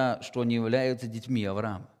утешать себя, что они являются детьми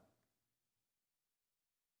Авраама?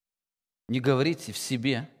 Не говорите в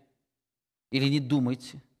себе или не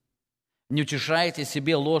думайте, не утешайте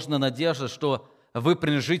себе ложной надежды, что вы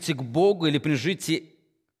принадлежите к Богу или принадлежите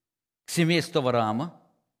к семейству Авраама.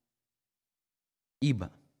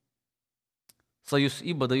 Ибо. Союз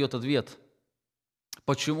 «ибо» дает ответ,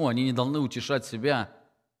 почему они не должны утешать себя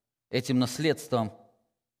этим наследством.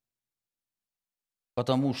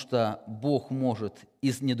 Потому что Бог может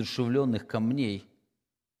из недушевленных камней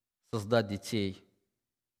создать детей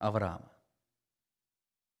Авраама.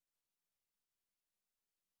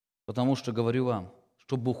 Потому что говорю вам,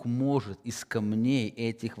 что Бог может из камней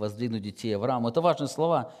этих воздвигнуть детей Авраама. Это важные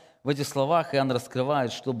слова. В этих словах Иоанн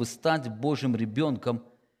раскрывает, чтобы стать Божьим ребенком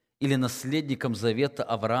или наследником завета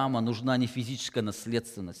Авраама, нужна не физическая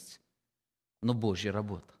наследственность, но Божья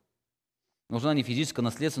работа. Нужна не физическая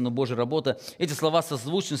наследственность, но Божья работа. Эти слова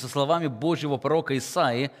созвучны со словами Божьего пророка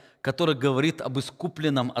Исаии, который говорит об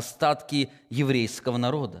искупленном остатке еврейского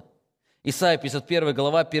народа. Исайя 51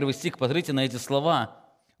 глава, 1 стих, посмотрите на эти слова.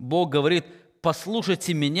 Бог говорит: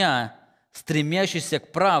 «Послушайте меня, стремящиеся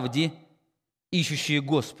к правде, ищущие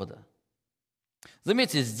Господа».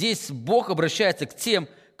 Заметьте, здесь Бог обращается к тем,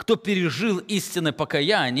 кто пережил истинное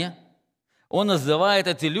покаяние. Он называет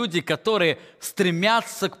эти люди, которые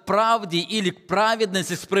стремятся к правде или к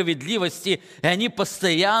праведности, к справедливости, и они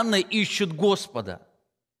постоянно ищут Господа.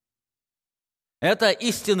 Это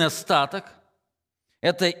истинный остаток,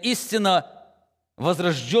 это истинно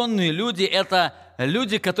возрожденные люди, это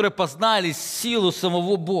люди, которые познали силу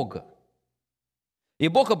самого Бога. И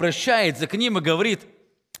Бог обращается к ним и говорит: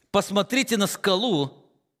 посмотрите на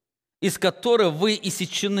скалу, из которой вы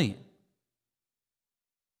иссечены.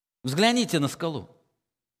 Взгляните на скалу.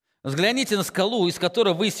 Взгляните на скалу, из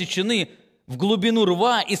которой вы иссечены, в глубину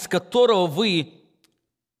рва, из которого вы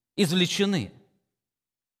извлечены.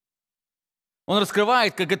 Он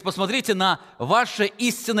раскрывает, как говорит, посмотрите на ваше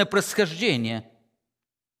истинное происхождение.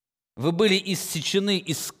 Вы были иссечены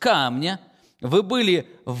из камня, вы были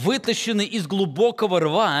вытащены из глубокого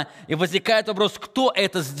рва, и возникает вопрос, кто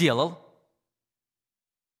это сделал?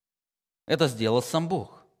 Это сделал сам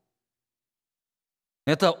Бог.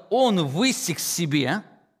 Это Он высек себе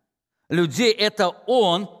людей, это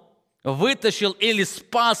Он вытащил или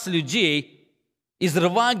спас людей из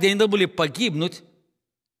рва, где они должны были погибнуть.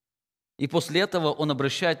 И после этого Он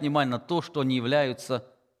обращает внимание на то, что они являются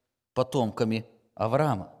потомками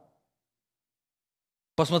Авраама.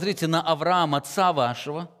 Посмотрите на Авраама, отца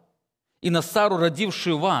вашего, и на Сару,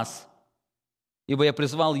 родившую вас, ибо я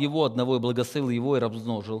призвал его одного и благословил его и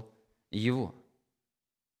размножил его.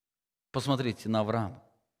 Посмотрите на Авраама.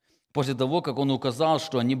 После того, как он указал,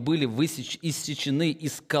 что они были иссечены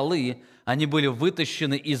из скалы, они были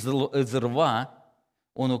вытащены из рва,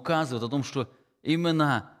 он указывает о том, что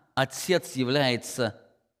именно отец является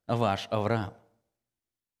ваш Авраам.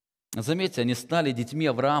 Заметьте, они стали детьми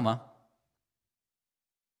Авраама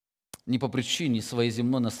не по причине своей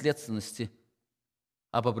земной наследственности,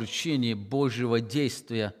 а по причине Божьего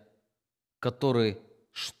действия, который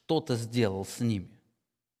что-то сделал с ними.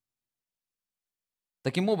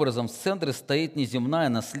 Таким образом, в центре стоит не земная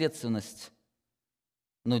наследственность,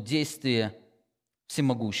 но действие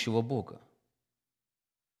всемогущего Бога.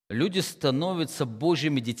 Люди становятся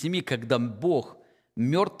Божьими детьми, когда Бог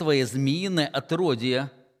мертвое змеиное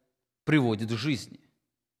отродье приводит к жизни.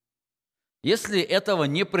 Если этого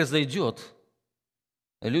не произойдет,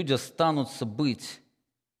 люди останутся быть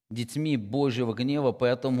детьми Божьего гнева,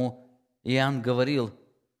 поэтому Иоанн говорил: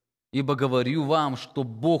 «Ибо говорю вам, что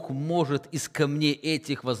Бог может из камней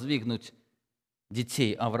этих воздвигнуть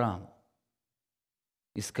детей Аврааму».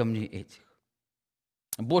 Из камней этих.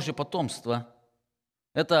 Божье потомство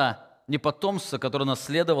 – это не потомство, которое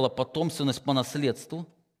наследовало потомственность по наследству.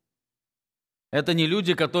 Это не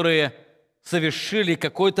люди, которые совершили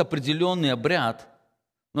какой-то определенный обряд,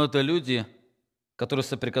 но это люди, которые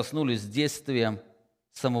соприкоснулись с действием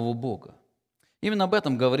самого Бога. Именно об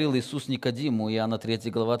этом говорил Иисус Никодиму, Иоанна 3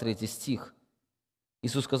 глава, 3 стих.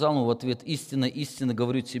 Иисус сказал ему в ответ: «Истинно, истинно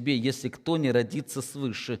говорю тебе, если кто не родится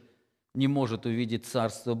свыше, не может увидеть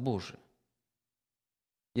Царство Божие».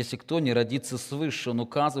 Если кто не родится свыше, он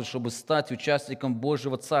указывает, чтобы стать участником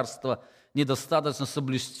Божьего Царства, недостаточно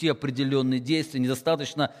соблюсти определенные действия,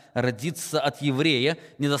 недостаточно родиться от еврея,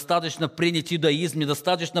 недостаточно принять иудаизм,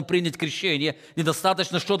 недостаточно принять крещение,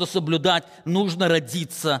 недостаточно что-то соблюдать, нужно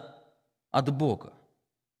родиться от Бога.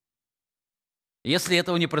 Если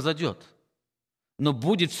этого не произойдет, но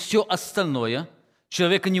будет все остальное,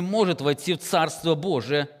 человек не может войти в Царство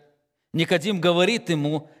Божие. Никодим говорит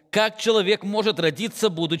ему: как человек может родиться,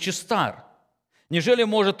 будучи стар? Нежели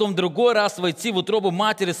может он в другой раз войти в утробу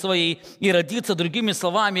матери своей и родиться? Другими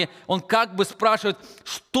словами, он как бы спрашивает: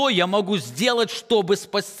 что я могу сделать, чтобы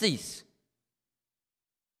спастись?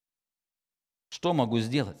 Что могу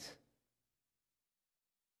сделать?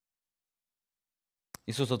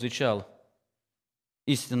 Иисус отвечал: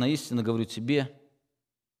 истинно, истинно говорю тебе,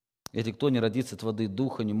 если кто не родится от воды и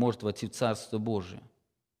духа, не может войти в Царство Божие.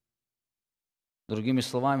 Другими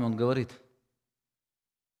словами, он говорит: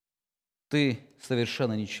 ты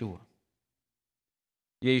совершенно ничего.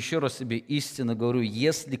 Я еще раз себе истинно говорю,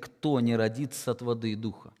 если кто не родится от воды и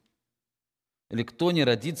духа, или кто не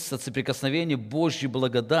родится от соприкосновения Божьей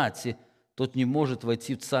благодати, тот не может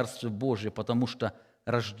войти в Царство Божие, потому что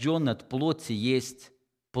рожденный от плоти есть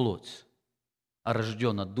плоть, а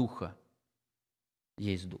рожден от духа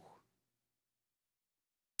есть дух.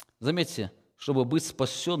 Заметьте, чтобы быть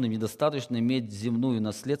спасенным, недостаточно иметь земную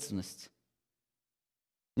наследственность,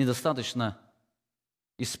 недостаточно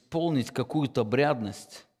исполнить какую-то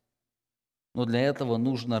обрядность, но для этого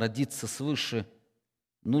нужно родиться свыше,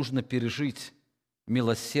 нужно пережить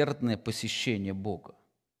милосердное посещение Бога.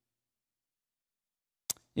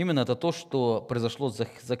 Именно это то, что произошло с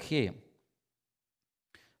Закхеем.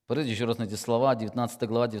 Посмотрите еще раз на эти слова, 19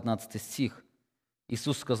 глава, 19 стих.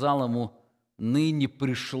 Иисус сказал ему: «Ныне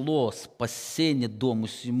пришло спасение дому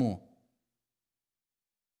сему,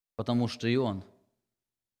 потому что и он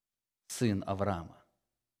сын Авраама».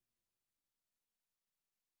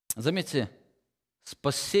 Заметьте,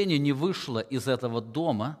 спасение не вышло из этого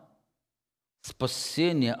дома,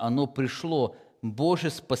 спасение, оно пришло, Божье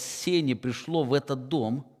спасение пришло в этот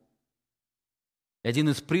дом. И один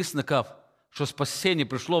из признаков, что спасение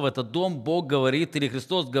пришло в этот дом, Бог говорит, или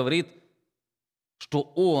Христос говорит, что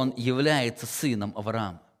Он является сыном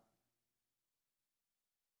Авраама.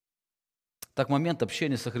 Так, в момент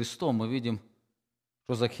общения со Христом мы видим,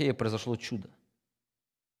 что у Захея произошло чудо.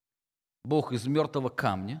 Бог из мертвого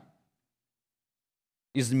камня,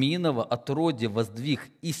 из змеиного отродья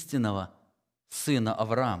воздвиг истинного сына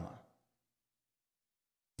Авраама.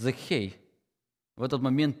 Захей в этот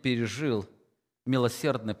момент пережил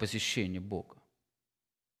милосердное посещение Бога.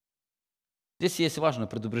 Здесь есть важное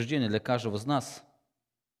предупреждение для каждого из нас.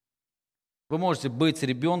 Вы можете быть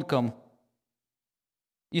ребенком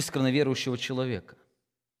искренне верующего человека.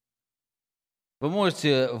 Вы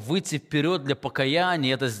можете выйти вперед для покаяния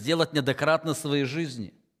и это сделать неоднократно в своей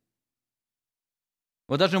жизни.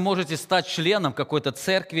 Вы даже можете стать членом какой-то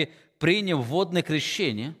церкви, приняв водное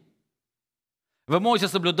крещение. Вы можете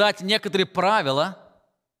соблюдать некоторые правила,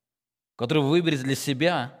 которые вы выберете для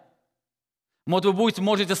себя. Может, вы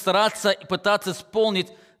можете стараться и пытаться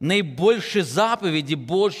исполнить наибольшие заповеди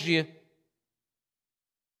Божьи.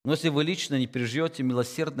 Но если вы лично не переживете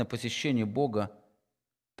милосердное посещение Бога,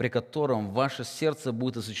 при котором ваше сердце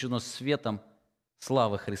будет освящено светом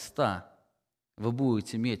славы Христа, вы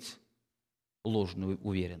будете иметь ложную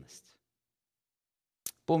уверенность.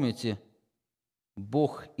 Помните,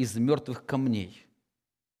 Бог из мертвых камней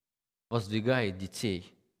воздвигает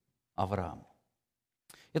детей Аврааму.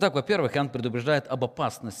 Итак, во-первых, Иоанн предупреждает об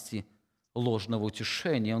опасности ложного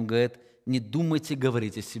утешения. Он говорит, не думайте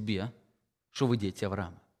говорить о себе, что вы дети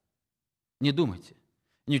Авраама. Не думайте.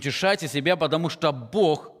 Не утешайте себя, потому что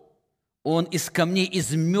Бог, Он из камней,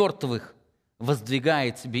 из мертвых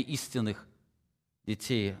воздвигает себе истинных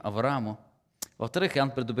детей Аврааму. Во-вторых,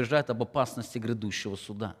 Иоанн предупреждает об опасности грядущего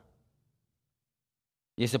суда.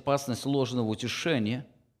 Есть опасность ложного утешения,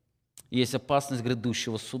 есть опасность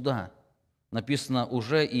грядущего суда. Написано,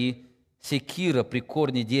 уже и секира при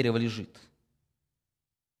корне дерева лежит.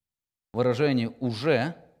 Выражение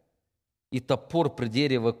 «уже» и топор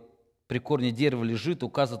при корне дерева лежит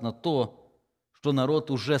указывает на то, что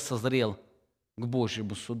народ уже созрел к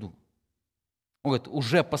Божьему суду. Он говорит,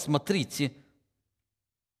 уже посмотрите,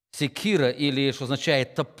 секира, или что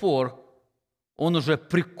означает топор, он уже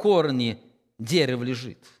при корне дерева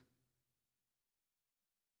лежит.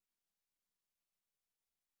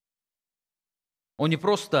 Он не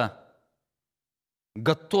просто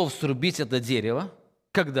готов срубить это дерево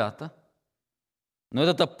когда-то, но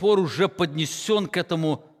этот топор уже поднесен к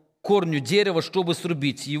этому корню дерева, чтобы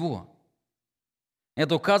срубить его.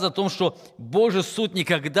 Это указывает о том, что Божий суд не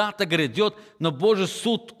когда-то грядет, но Божий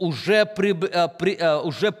суд уже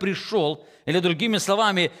пришел. Или другими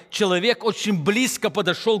словами, человек очень близко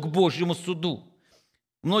подошел к Божьему суду.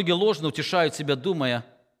 Многие ложно утешают себя, думая,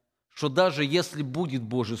 что даже если будет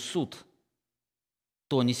Божий суд,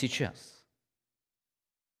 то не сейчас.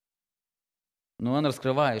 Но он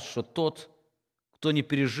раскрывает, что тот, кто не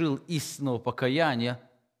пережил истинного покаяния,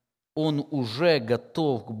 он уже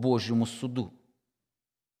готов к Божьему суду.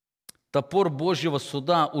 Топор Божьего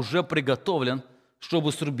суда уже приготовлен,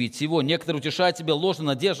 чтобы срубить его. Некоторые утешают себя ложной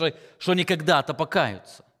надеждой, что они когда-то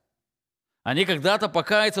покаются. Они когда-то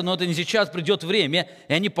покаются, но это не сейчас, придет время,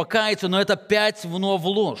 и они покаются, но это опять вновь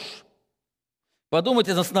ложь.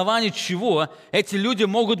 Подумайте, на основании чего эти люди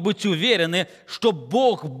могут быть уверены, что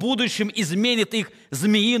Бог в будущем изменит их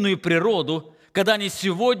змеиную природу, когда они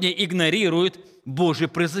сегодня игнорируют Божий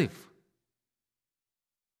призыв.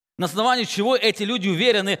 На основании чего эти люди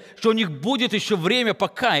уверены, что у них будет еще время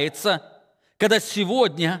покаяться, когда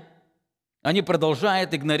сегодня они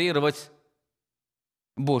продолжают игнорировать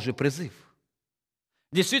Божий призыв.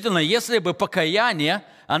 Действительно, если бы покаяние,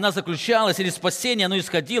 оно заключалось, или спасение, оно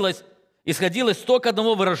исходилось только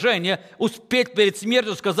одного выражения, успеть перед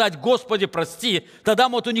смертью сказать «Господи, прости», тогда,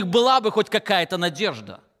 может, у них была бы хоть какая-то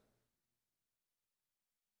надежда.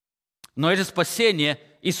 Но это спасение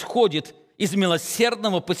исходит из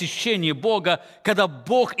милосердного посещения Бога, когда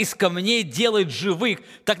Бог из камней делает живых,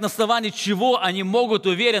 так на основании чего они могут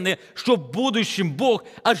уверены, что в будущем Бог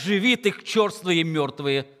оживит их черствые и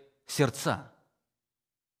мертвые сердца.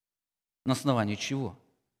 На основании чего?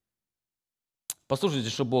 Послушайте,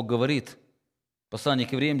 что Бог говорит. Послание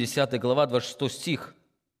к Евреям, 10 глава, 26 стих.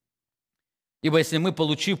 «Ибо если мы,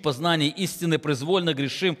 получив познание истины, произвольно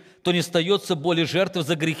грешим, то не остается более жертвы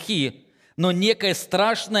за грехи, но некое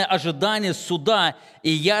страшное ожидание суда и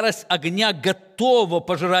ярость огня готова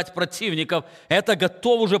пожирать противников. Это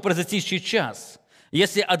готово уже произойти сейчас.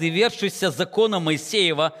 Если одвершийся законом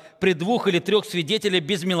Моисеева при 2 или 3 свидетелях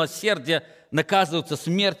без милосердия наказываются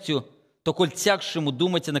смертью, то, коль тягшему,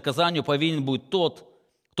 думайте, наказанию повинен будет тот,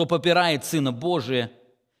 кто попирает Сына Божия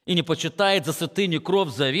и не почитает за святыню кровь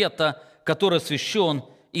завета, который освящен,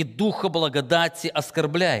 и духа благодати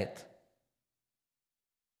оскорбляет».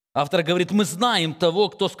 Автор говорит, мы знаем того,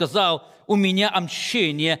 кто сказал, у меня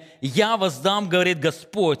омщение, я воздам, говорит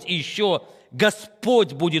Господь, и еще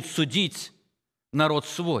Господь будет судить народ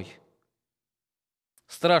свой.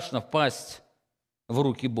 Страшно впасть в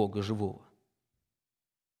руки Бога живого.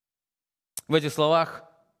 В этих словах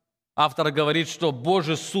автор говорит, что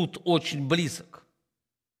Божий суд очень близок.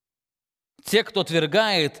 Те, кто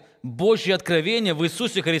отвергает Божье откровение в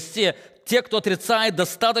Иисусе Христе, те, кто отрицает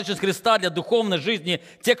достаточность Христа для духовной жизни,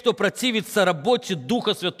 те, кто противится работе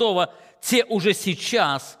Духа Святого, те уже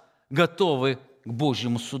сейчас готовы к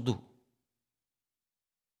Божьему суду.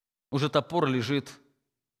 Уже топор лежит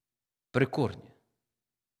при корне.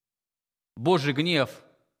 Божий гнев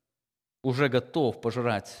уже готов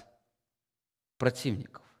пожирать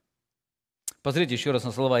противников. Посмотрите еще раз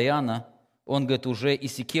на слова Иоанна. Он говорит, уже и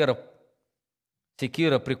секира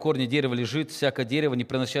при корне дерева лежит, всякое дерево, не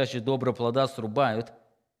приносящее доброго плода, срубают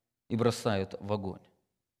и бросают в огонь.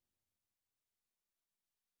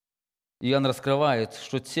 Иоанн раскрывает,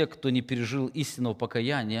 что те, кто не пережил истинного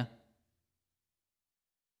покаяния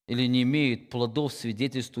или не имеют плодов,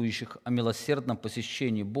 свидетельствующих о милосердном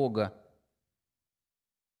посещении Бога,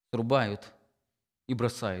 срубают и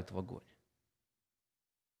бросают в огонь.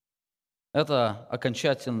 Это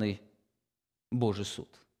окончательный Божий суд.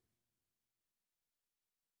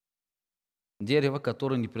 Дерево,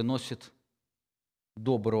 которое не приносит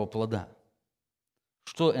доброго плода.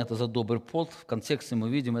 Что это за добрый плод? В контексте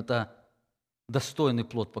мы видим, это достойный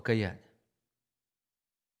плод покаяния.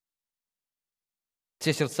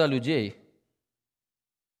 Те сердца людей,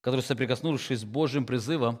 которые, соприкоснувшись с Божьим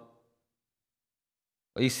призывом,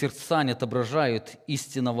 их сердца не отображают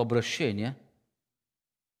истинного обращения,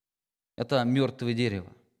 это мертвое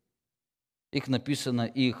дерево. Их написано,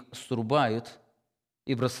 их срубают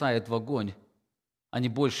и бросают в огонь, они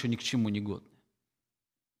больше ни к чему не годны.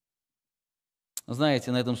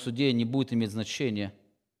 Знаете, на этом суде не будет иметь значения,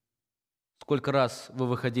 сколько раз вы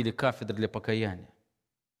выходили кафедры для покаяния.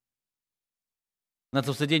 На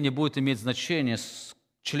этом суде не будет иметь значения, с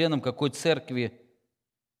членом какой церкви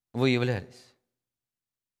вы являлись.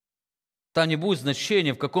 Там не будет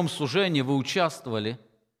значения, в каком служении вы участвовали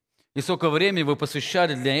и сколько времени вы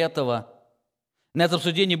посвящали для этого. На этом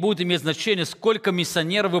суде не будет иметь значения, сколько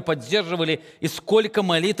миссионеров вы поддерживали и сколько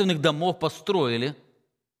молитвенных домов построили.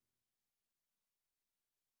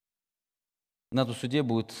 На этом суде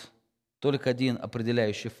будет только один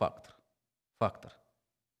определяющий фактор.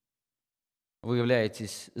 Вы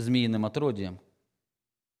являетесь змеиным отродьем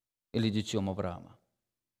или детем Авраама.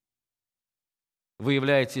 Вы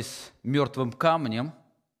являетесь мертвым камнем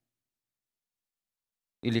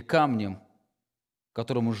или камнем,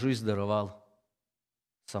 которому жизнь даровал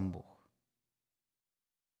сам Бог.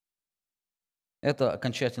 Это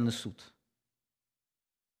окончательный суд,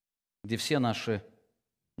 где все наши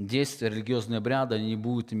действия, религиозные обряды, они не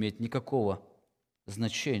будут иметь никакого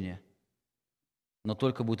значения, но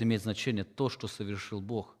только будет иметь значение то, что совершил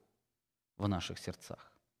Бог в наших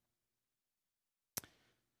сердцах.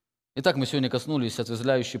 Итак, мы сегодня коснулись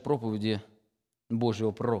отрезвляющей проповеди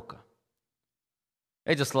Божьего пророка.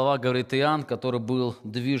 Эти слова говорит Иоанн, который был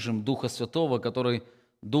движим Духа Святого, который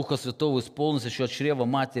Духа Святого исполнился еще от чрева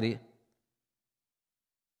матери.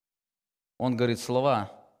 Он говорит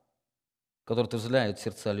слова, которые отрезвляют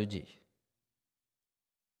сердца людей.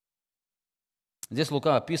 Здесь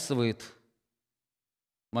Лука описывает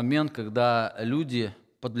момент, когда люди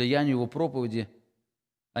под влиянием его проповеди,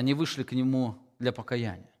 они вышли к нему для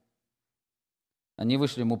покаяния. Они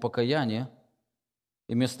вышли ему покаяние,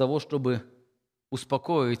 и вместо того, чтобы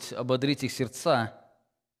успокоить, ободрить их сердца,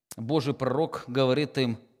 Божий пророк говорит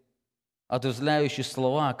им отрезвляющие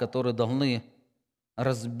слова, которые должны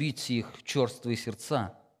разбить их черствые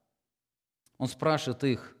сердца. Он спрашивает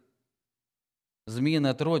их: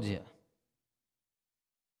 змеиное отродье,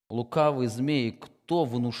 лукавые змеи, кто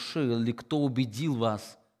внушил или кто убедил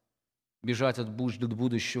вас бежать от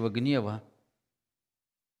будущего гнева?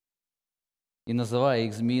 И называя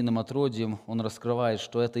их змеиным отродьем, он раскрывает,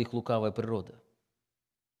 что это их лукавая природа.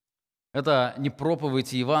 Это не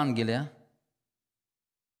проповедь Евангелия,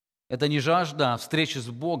 это не жажда встречи с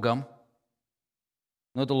Богом,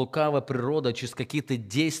 но это лукавая природа через какие-то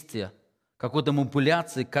действия, какой-то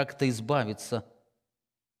манипуляции как-то избавиться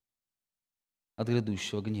от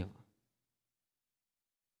грядущего гнева.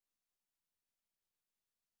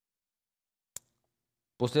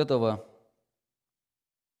 После этого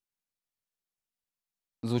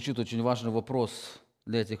звучит очень важный вопрос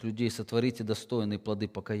для этих людей: сотворите достойные плоды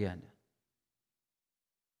покаяния.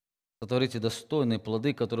 Сотворите достойные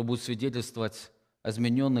плоды, которые будут свидетельствовать о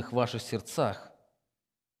измененных ваших сердцах.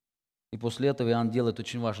 И после этого Иоанн делает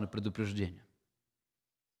очень важное предупреждение.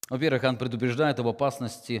 Во-первых, Иоанн предупреждает об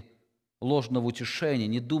опасности ложного утешения.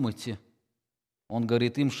 Не думайте, он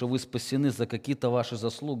говорит им, что вы спасены за какие-то ваши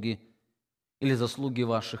заслуги или заслуги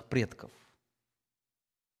ваших предков.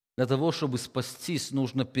 Для того, чтобы спастись,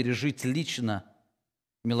 нужно пережить лично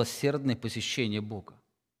милосердное посещение Бога.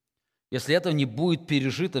 Если этого не будет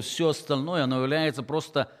пережито, все остальное, оно является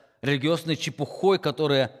просто религиозной чепухой,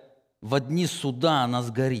 которая в дни суда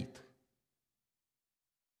нас горит.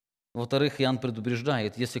 Во-вторых, Иоанн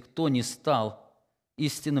предупреждает, если кто не стал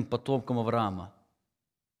истинным потомком Авраама,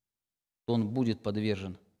 то он будет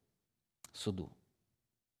подвержен суду.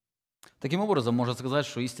 Таким образом, можно сказать,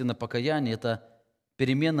 что истинное покаяние – это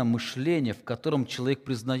перемена мышления, в котором человек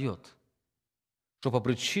признает, что по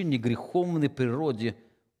причине греховной природы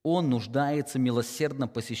он нуждается в милосердном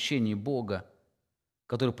посещении Бога,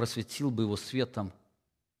 который просветил бы его светом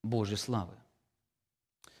Божьей славы.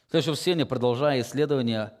 В следующем чтении, продолжая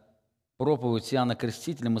исследование проповедь Иоанна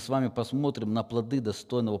Крестителя, мы с вами посмотрим на плоды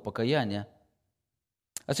достойного покаяния.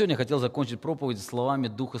 А сегодня я хотел закончить проповедь словами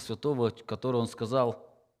Духа Святого, которые он сказал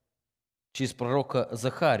через пророка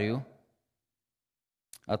Захарию,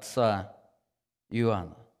 отца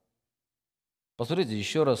Иоанна. Посмотрите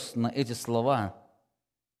еще раз на эти слова,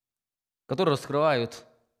 которые раскрывают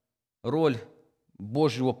роль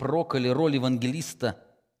Божьего пророка или роль евангелиста,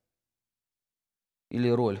 или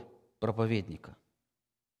роль проповедника.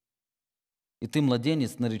 «И ты,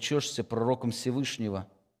 младенец, наречешься пророком Всевышнего,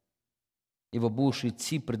 ибо будешь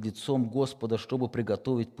идти пред лицом Господа, чтобы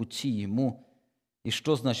приготовить пути Ему». И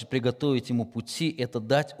что значит приготовить Ему пути? Это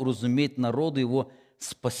дать уразуметь народу Его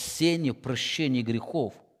спасение, прощение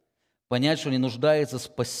грехов. Понять, что они нуждаются в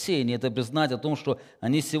спасении, это признать о том, что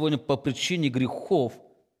они сегодня по причине грехов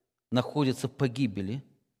находятся в погибели.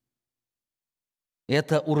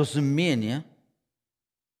 Это уразумение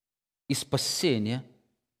и спасение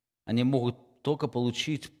они могут только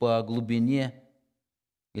получить по глубине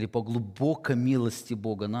или по глубокой милости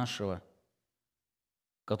Бога нашего,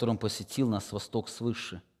 которым посетил нас с восток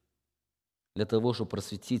свыше, для того, чтобы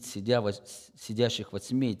просветить сидящих во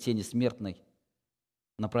тьме и тени смертной,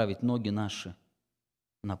 направить ноги наши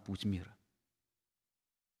на путь мира.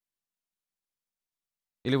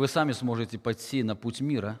 Или вы сами сможете пойти на путь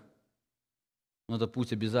мира, но этот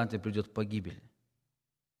путь обязательно придет к погибели.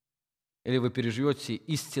 Или вы переживете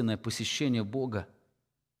истинное посещение Бога,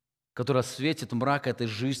 которое осветит мрак этой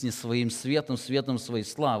жизни своим светом, светом своей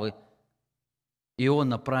славы, и Он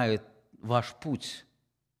направит ваш путь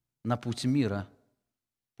на путь мира,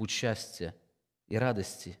 путь счастья и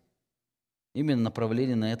радости. Именно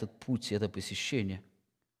направление на этот путь, это посещение,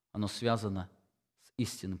 оно связано с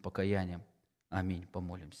истинным покаянием. Аминь.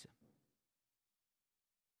 Помолимся.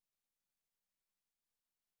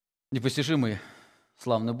 Непостижимый,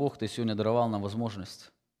 славный Бог, Ты сегодня даровал нам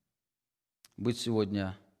возможность быть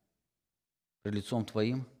сегодня пред лицом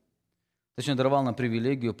Твоим. Ты сегодня даровал нам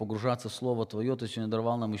привилегию погружаться в Слово Твое. Ты сегодня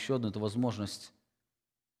даровал нам еще одну эту возможность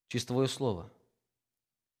через Твое Слово.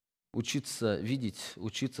 Учиться видеть,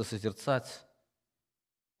 учиться созерцать,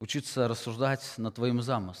 учиться рассуждать над Твоим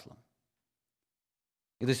замыслом.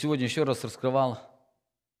 И Ты сегодня еще раз раскрывал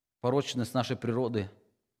порочность нашей природы.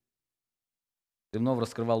 Ты вновь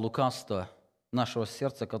раскрывал лукавство нашего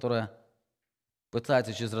сердца, которое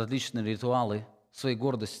пытается через различные ритуалы своей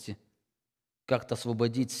гордости как-то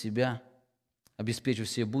освободить себя, обеспечив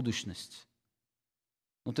себе будущность.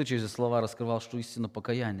 Но Ты через слова раскрывал, что истинное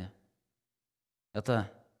покаяние –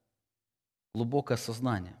 это глубокое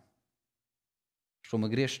сознание, что мы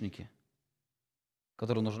грешники,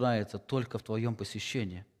 которые нуждаются только в Твоем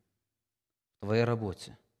посещении, в Твоей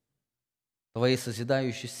работе, в Твоей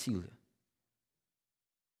созидающей силе.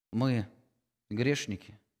 Мы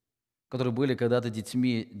грешники, которые были когда-то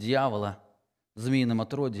детьми дьявола, змеиным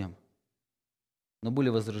отродьем, но были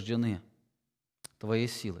возрождены Твоей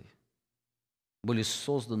силой, были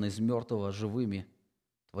созданы из мертвого живыми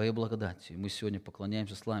Твоей благодатью. Мы сегодня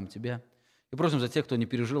поклоняемся, славим Тебя и просим за тех, кто не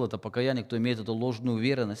пережил это покаяние, кто имеет эту ложную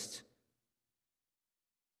уверенность,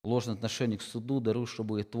 ложное отношение к суду, даруй,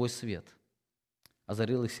 чтобы Твой свет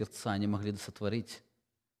озарил их сердца, они могли сотворить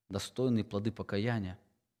достойные плоды покаяния,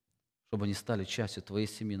 чтобы они стали частью Твоей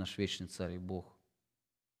семьи, наш вечный Царь и Бог.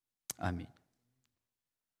 Аминь.